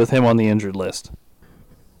end with him on the injured list.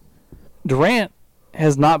 Durant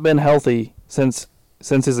has not been healthy since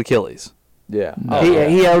his Achilles. Yeah.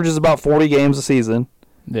 He averages about 40 games a season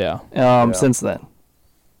Yeah. since then.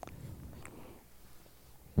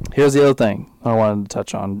 Here's the other thing I wanted to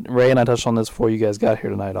touch on. Ray and I touched on this before you guys got here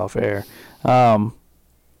tonight off air.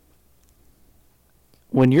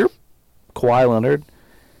 When you're Kawhi Leonard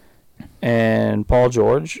and Paul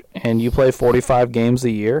George and you play 45 games a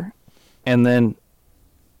year,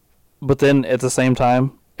 but then at the same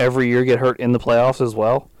time every year get hurt in the playoffs as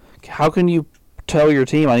well, how can you tell your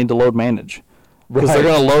team I need to load manage? Because they're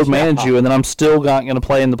going to load manage you, and then I'm still not going to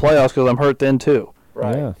play in the playoffs because I'm hurt then too.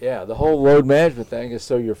 Right. Yeah. The whole load management thing is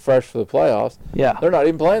so you're fresh for the playoffs. Yeah. They're not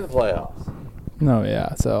even playing the playoffs. No,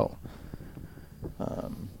 yeah. So,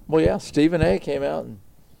 Well, yeah. Stephen A. came out and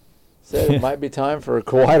said it might be time for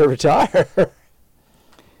Kawhi to retire.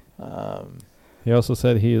 He also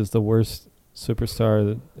said he is the worst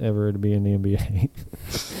superstar ever to be in the NBA.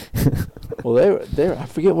 Well, they I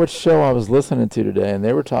forget which show I was listening to today, and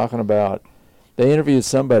they were talking about, they interviewed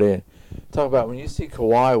somebody, talk about when you see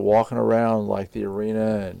Kawhi walking around like the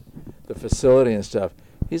arena and the facility and stuff,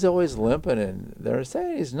 he's always limping, and they're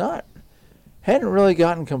saying he's hadn't really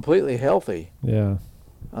gotten completely healthy Yeah.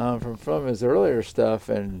 from his earlier stuff,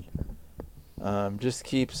 and just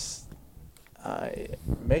keeps,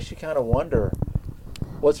 makes you kind of wonder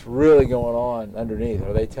what's really going on underneath.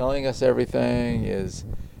 Are they telling us everything? Is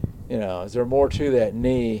there more to that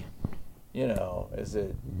knee? Is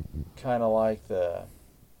it kind of like the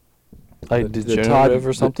Degenerative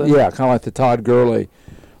or something? Yeah, kind of like the Todd Gurley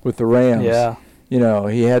with the Rams. Yeah.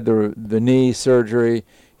 He had the knee surgery.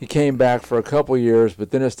 He came back for a couple years,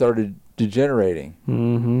 but then it started degenerating.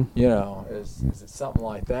 Mm-hmm. Is it something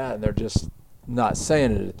like that? And they're just not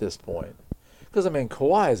saying it at this point. Because,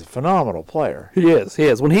 Kawhi is a phenomenal player. He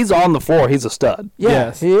is. When he's on the floor, he's a stud. Yeah,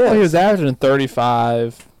 yes. he is. Well, he was averaging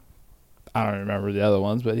 35. I don't remember the other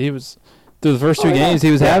ones, but he was through the first 2 games. He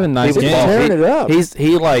was having nice he was games. tearing it up.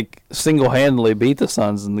 He like single-handedly beat the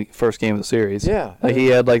Suns in the first game of the series. Yeah. Like he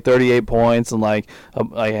had like 38 points and like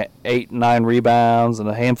 8-9 rebounds and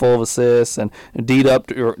a handful of assists and D'd up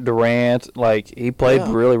Durant. Like he played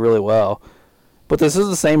really, really well. But this is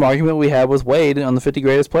the same argument we had with Wade on the 50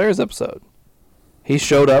 Greatest Players episode. He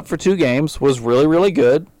showed up for 2 games, was really, really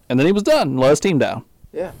good, and then he was done and let his team down.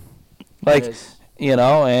 Yeah. Like,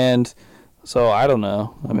 and so I don't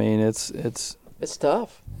know. It's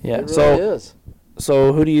tough. Yeah. It really is.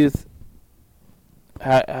 So who do you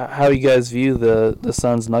how do you guys view the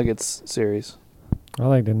Suns Nuggets series? I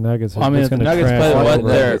think the Nuggets. Well, if the Nuggets play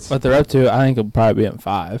what they're up to, I think it'll probably be in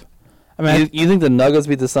 5. You think the Nuggets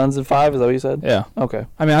beat the Suns in 5? Is that what you said? Yeah. Okay.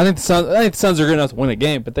 I think the Suns are good enough to win a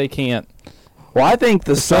game, but they can't. Well, I think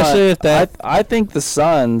especially I think the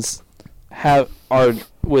Suns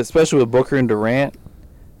especially with Booker and Durant,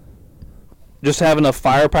 just have enough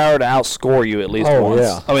firepower to outscore you at least once.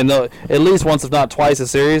 Yeah. At least once, if not twice a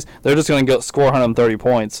series, they're just going to go score 130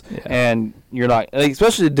 points, and you're not.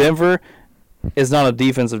 Especially Denver, is not a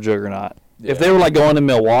defensive juggernaut. Yeah. If they were like going to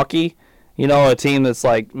Milwaukee, you know, a team that's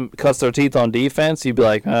like cuts their teeth on defense, you'd be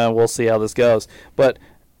like, we'll see how this goes. But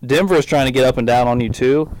Denver is trying to get up and down on you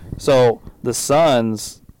too. So the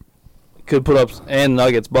Suns could put up, and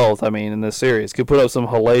Nuggets both, I mean, in this series, could put up some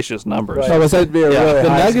hellacious numbers. Right. So that'd be a Yeah. really the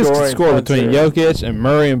Nuggets can high-scoring score between series. Jokic and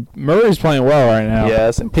Murray. And Murray's playing well right now.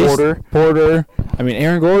 Yes, and He's- Porter. I mean,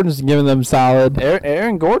 Aaron Gordon's giving them solid.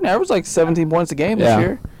 Aaron Gordon averaged like 17 points a game Yeah. this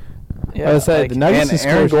year. I would say the Nuggets and can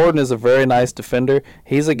Aaron score- Gordon is a very nice defender.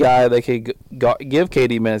 He's a guy that could give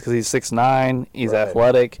KD minutes because he's 6'9". He's Right.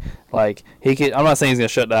 athletic. Like he could. I'm not saying he's gonna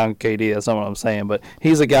shut down KD. That's not what I'm saying. But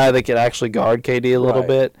he's a guy that could actually guard KD a little Right.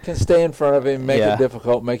 bit. Can stay in front of him, make Yeah. it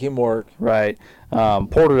difficult, make him work. Right.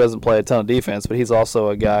 Porter doesn't play a ton of defense, but he's also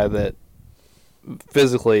a guy that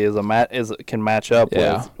physically can match up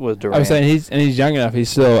Yeah. with Durant. I'm saying he's young enough. He's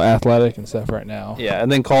still athletic and stuff right now. Yeah,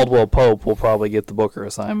 and then Caldwell Pope will probably get the Booker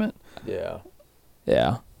assignment. Yeah.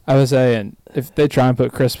 Yeah. I was saying if they try and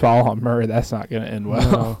put Chris Paul on Murray, that's not going to end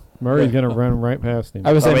well. No, Murray's going to run right past him.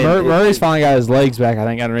 I was saying mean, Murray's finally got his legs back. I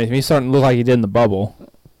think underneath him. He's starting to look like he did in the bubble.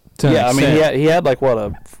 To an Yeah, I mean extent. he had like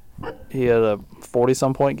he had a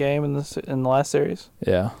 40-some point game in the last series.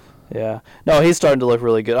 Yeah. Yeah. No, he's starting to look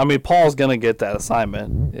really good. I mean, Paul's going to get that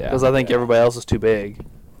assignment Yeah. because I think everybody else is too big.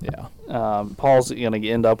 Yeah. Paul's going to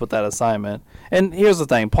end up with that assignment. And here's the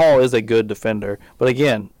thing. Paul is a good defender. But,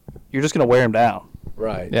 again, you're just going to wear him down.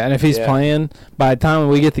 Right. Yeah, and if he's Yeah. playing, by the time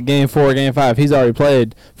we get to game 4, game 5, he's already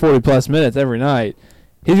played 40-plus minutes every night.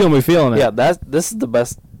 He's going to be feeling it. Yeah, this is the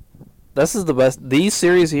best. This is the best. These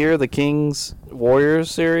series here, the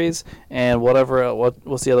Kings-Warriors series, and whatever.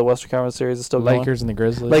 What's the other Western Conference series that's still going? Lakers and the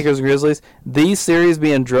Grizzlies. Lakers and Grizzlies. These series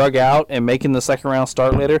being drug out and making the second round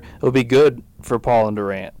start later, it would be good for Paul and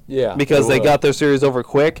Durant. Yeah. Because it they will. got their series over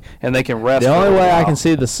quick and they can rest. The for a only little way I while. can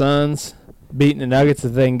see the Suns beating the Nuggets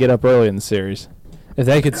is if they can get up early in the series. If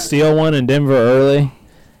they could steal one in Denver early,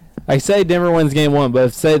 I say Denver wins game 1, but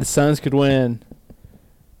if say the Suns could win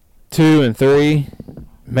 2 and 3,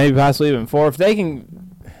 maybe possibly even 4, if they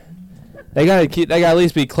can, they gotta at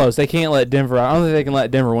least be close. They can't let Denver. I don't think they can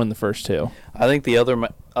let Denver win the first 2. I think the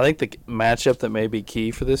matchup that may be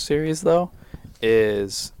key for this series though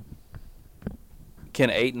is can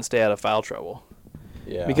Ayton stay out of foul trouble?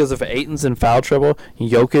 Yeah. Because if Ayton's in foul trouble,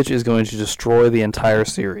 Jokic is going to destroy the entire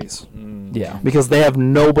series. Yeah. Because they have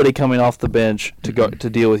nobody coming off the bench to go to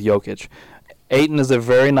deal with Jokic. Ayton is a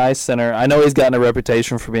very nice center. I know he's gotten a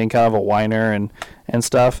reputation for being kind of a whiner and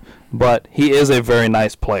stuff, but he is a very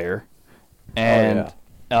nice player. And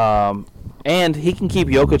and he can keep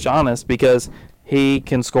Jokic honest because he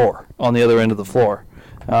can score on the other end of the floor.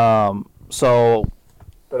 So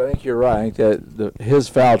But I think you're right. I think that his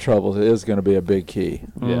foul trouble is going to be a big key.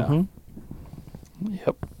 Yeah. mhm.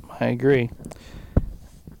 Yep, I agree.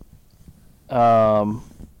 Do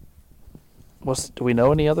we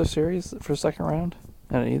know any other series for second round?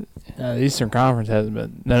 The Eastern Conference hasn't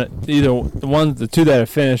been either. The 2 that have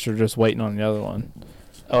finished are just waiting on the other one.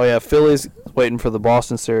 Oh yeah, Philly's waiting for the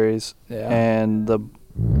Boston series, and the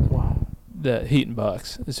The Heat and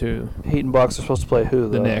Bucks is who Heat and Bucks are supposed to play who?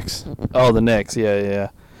 the though? Knicks. Oh, the Knicks. Yeah.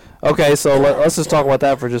 Okay, so let's just talk about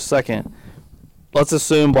that for just a second. Let's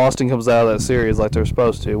assume Boston comes out of that series like they're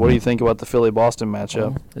supposed to. What do you think about the Philly-Boston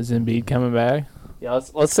matchup? Is Embiid coming back? Yeah,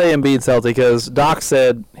 let's say Embiid's healthy because Doc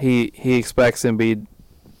said he expects Embiid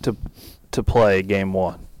to play Game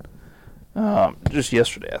 1. Just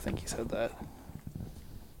yesterday, I think he said that.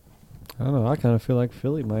 I don't know. I kind of feel like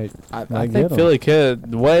Philly might. I get think 'em. Philly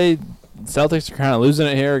could. The way Celtics are kind of losing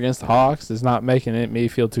it here against the Hawks is not making me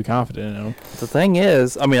feel too confident in them. The thing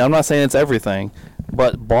is, I mean, I'm not saying it's everything,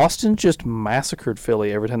 but Boston just massacred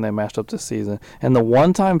Philly every time they matched up this season. And the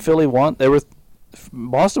one time Philly won,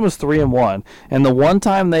 Boston was 3-1, and the one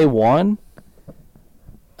time they won,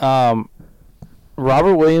 Robert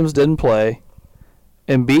Williams didn't play.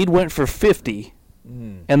 Embiid went for 50,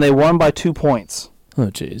 and they won by 2 points.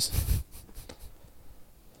 Oh, jeez.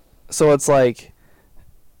 So it's like,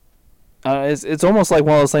 it's almost like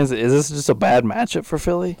one of those things. Is this just a bad matchup for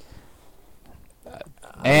Philly?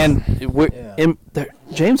 And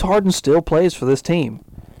James Harden still plays for this team.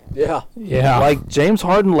 Yeah. Yeah. Like, James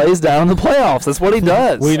Harden lays down in the playoffs. That's what he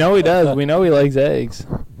does. We know he does. We know he lays eggs.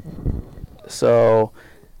 So,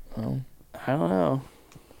 Well, I don't know.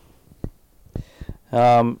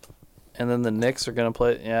 And then the Knicks are going to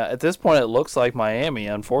play. Yeah, at this point, it looks like Miami,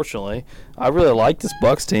 unfortunately. I really like this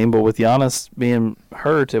Bucks team, but with Giannis being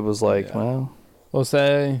hurt, it was like, well. we'll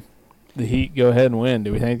say the Heat go ahead and win.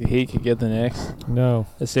 Do we think the Heat could get the Knicks? No.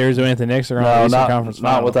 The series against the Knicks are on the No, Eastern Conference not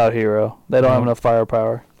final. without Hero. They don't have No. enough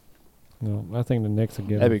firepower. No. I think the Knicks will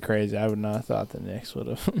get That'd him. be crazy. I would not have thought the Knicks would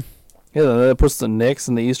have. Yeah, that puts the Knicks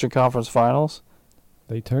in the Eastern Conference Finals.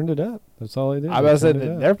 They turned it up. That's all they did. I was about to say They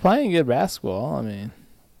turned it up. they're playing good basketball. I mean,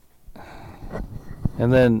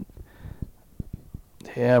 And then,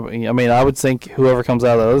 yeah, I mean, I would think whoever comes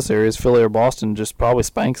out of the other series, Philly or Boston, just probably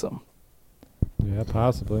spanks them. Yeah,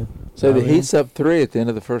 possibly. So the I mean- Heat's up 3 at the end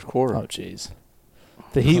of the first quarter. oh jeez,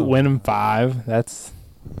 the Heat win them 5. It's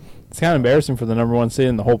kind of embarrassing for the number 1 seed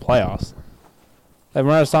in the whole playoffs. Like,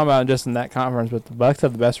 we're not just talking about just in that conference, but the Bucks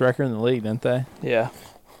have the best record in the league, didn't they? Yeah.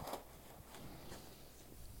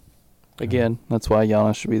 Again, that's why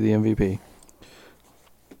Giannis should be the MVP.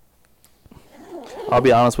 I'll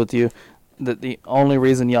be honest with you, that the only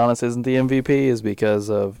reason Giannis isn't the MVP is because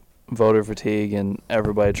of voter fatigue and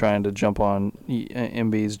everybody trying to jump on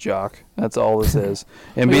Embiid's jock. That's all this is.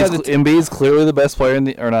 Embiid's clearly the best player in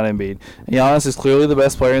the, or not Embiid. Giannis is clearly the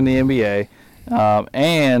best player in the NBA,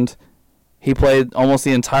 and he played almost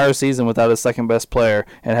the entire season without his second best player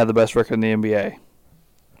and had the best record in the NBA.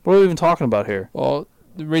 What are we even talking about here? Well,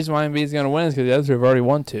 the reason why Embiid's going to win is because the others have already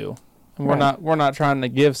won 2. And we're not trying to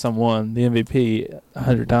give someone the MVP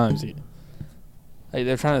 100 times. Like,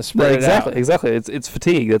 they're trying to spread it out. Exactly. It's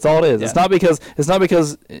fatigue. That's all it is. Yeah. It's not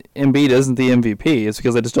because Embiid isn't the MVP. It's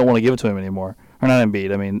because they just don't want to give it to him anymore. Or not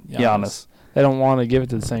Embiid. I mean Giannis. They don't want to give it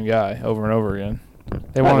to the same guy over and over again.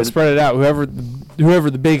 They Right, want to spread it out. Whoever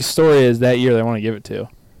the big story is that year, they want to give it to.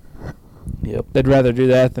 Yep. They'd rather do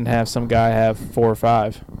that than have some guy have 4 or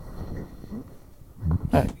 5.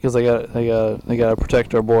 Because they got to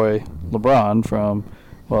protect our boy LeBron from.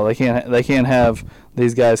 Well, they can't have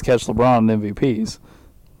these guys catch LeBron in MVPs.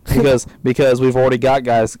 Because we've already got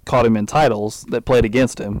guys caught him in titles that played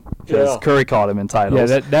against him. Because Curry caught him in titles.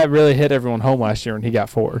 Yeah, that really hit everyone home last year when he got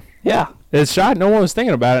 4. Yeah. It's shot. No one was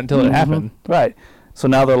thinking about it until it happened. Right. So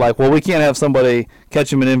now they're like, well, we can't have somebody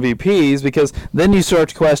catch him in MVPs because then you start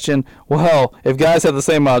to question, well, if guys have the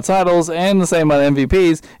same amount of titles and the same amount of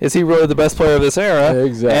MVPs, is he really the best player of this era?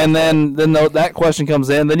 Exactly. And then that question comes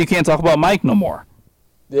in. Then you can't talk about Mike no more.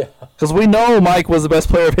 Yeah. Because we know Mike was the best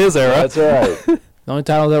player of his era. That's right. The only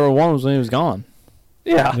title they ever won was when he was gone.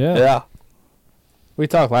 Yeah. We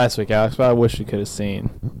talked last week, Alex, but I wish we could have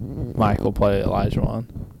seen Michael play Olajuwon.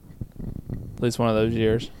 At least one of those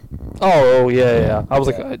years. Oh, yeah. I was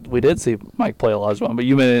like, we did see Mike play Olajuwon, but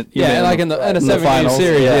you meant like in the 7-game finals.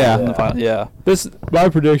 series. Yeah. In the final, yeah. My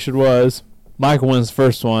prediction was Michael wins the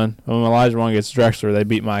first one, and when Olajuwon gets Drexler, they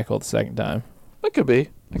beat Michael the second time. It could be.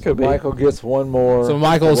 Michael gets one more. So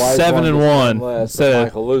Michael's Olajuwon 7-1. gets one less, So but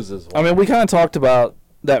Michael loses one. I mean, we kind of talked about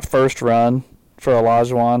that first run for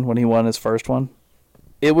Olajuwon when he won his first one.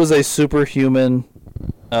 It was a superhuman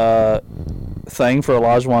thing for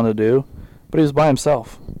Olajuwon to do, but he was by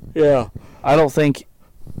himself. Yeah. I think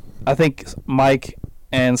Mike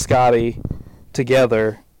and Scotty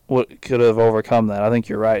together could have overcome that. I think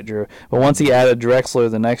you're right, Drew. But once he added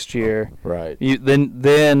Drexler the next year, Right.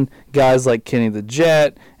 Then guys like Kenny the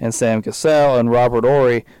Jet and Sam Cassell and Robert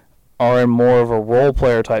Horry are in more of a role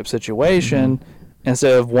player type situation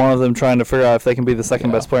instead of one of them trying to figure out if they can be the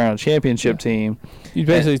second best player on a championship team. You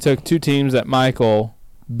basically took 2 teams that Michael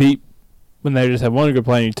beat when they just had one good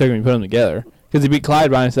player, and you took them and put them together. Because he beat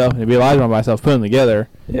Clyde by himself and he beat Olajuwon by himself, put them together.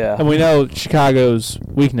 Yeah. And we know Chicago's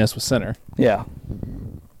weakness was center. Yeah.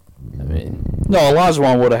 I mean, No,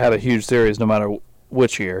 Olajuwon would have had a huge series no matter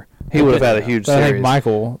which year. He would have had a huge but I series. think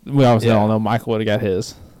Michael, we obviously Yeah. all know Michael would have got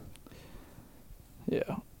his.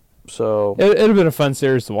 Yeah. So, It would have been a fun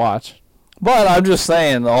series to watch. but I'm just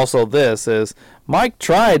saying also this is Mike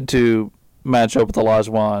tried to match up with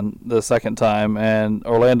Olajuwon the second time, and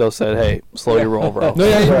Orlando said, hey, slow your roll, bro.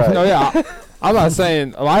 I'm not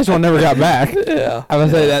saying Olajuwon never got back. Yeah. I'm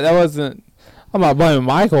gonna say that wasn't. I'm not blaming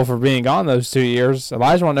Michael for being gone those 2 years.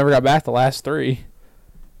 Olajuwon never got back the last 3.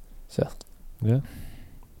 So Yeah.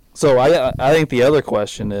 So I think the other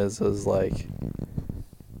question is like,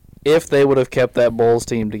 if they would have kept that Bulls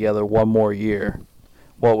team together one more year,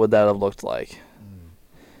 what would that have looked like?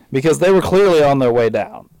 Because they were clearly on their way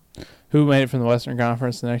down. who made it from the Western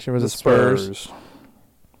Conference the next year? Was it Spurs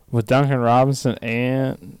with Duncan Robinson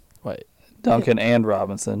and Duncan and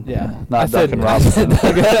Robinson. Yeah. Not Duncan Robinson.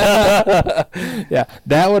 Yeah,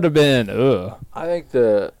 that would have been I think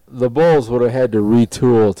the Bulls would have had to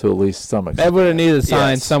retool to at least some extent. They would have needed to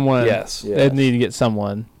sign Yes. someone. Yes. They'd need to get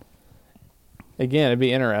someone. Again, it'd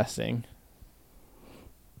be interesting.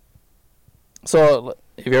 So,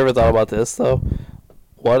 have you ever thought about this, though?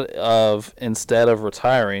 What of, instead of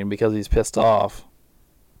retiring because he's pissed off,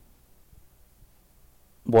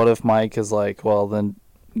 what if Mike is like, well, then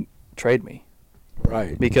trade me?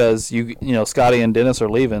 Right. Because, you know, Scotty and Dennis are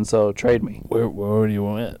leaving, so trade me. Where do you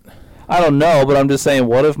want it? I don't know, but I'm just saying,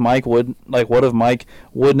 what if Mike wouldn't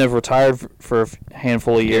have retired for a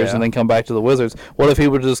handful of years and then come back to the Wizards? What if he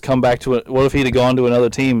would just come back to it? What if he'd have gone to another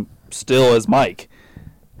team still as Mike?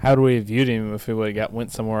 How would we have viewed him if he would have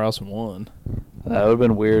went somewhere else and won? That would have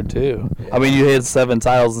been weird too. I mean, you had 7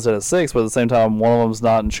 titles instead of 6, but at the same time, one of them's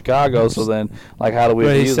not in Chicago. So then, like, how do we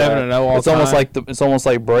But view he's that? 7-0 all It's almost time. like it's almost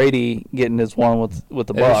like Brady getting his one with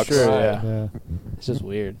the Bucks. True, Right. yeah. It's just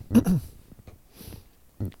weird.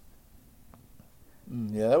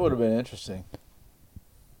 Yeah, that would have been interesting.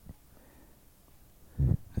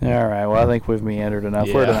 All right. Well, I think we've meandered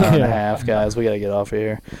enough. We're at an Yeah. hour and a half, guys. We got to get off of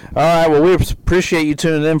here. All right. Well, we appreciate you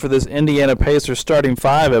tuning in for this Indiana Pacers starting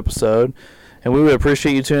 5 episode, and we would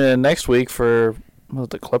appreciate you tuning in next week for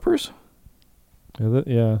the Clippers. Is it?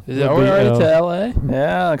 Yeah. Is it already to L.A.?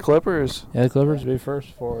 Yeah, the Clippers. Yeah, the Clippers will be first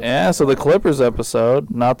for us. Yeah. So the Clippers episode,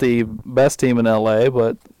 not the best team in LA,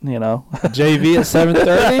 but you know. JV at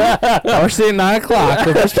 7:30. Varsity at 9 o'clock.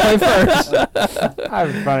 Clippers play first. That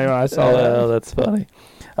was funny when I saw that. Oh, that's funny.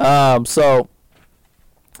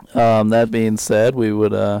 That being said, we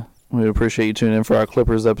would appreciate you tuning in for our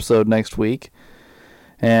Clippers episode next week,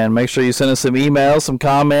 and make sure you send us some emails, some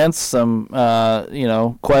comments, some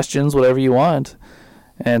questions, whatever you want.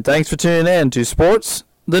 And thanks for tuning in to Sports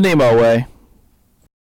the NEMO Way.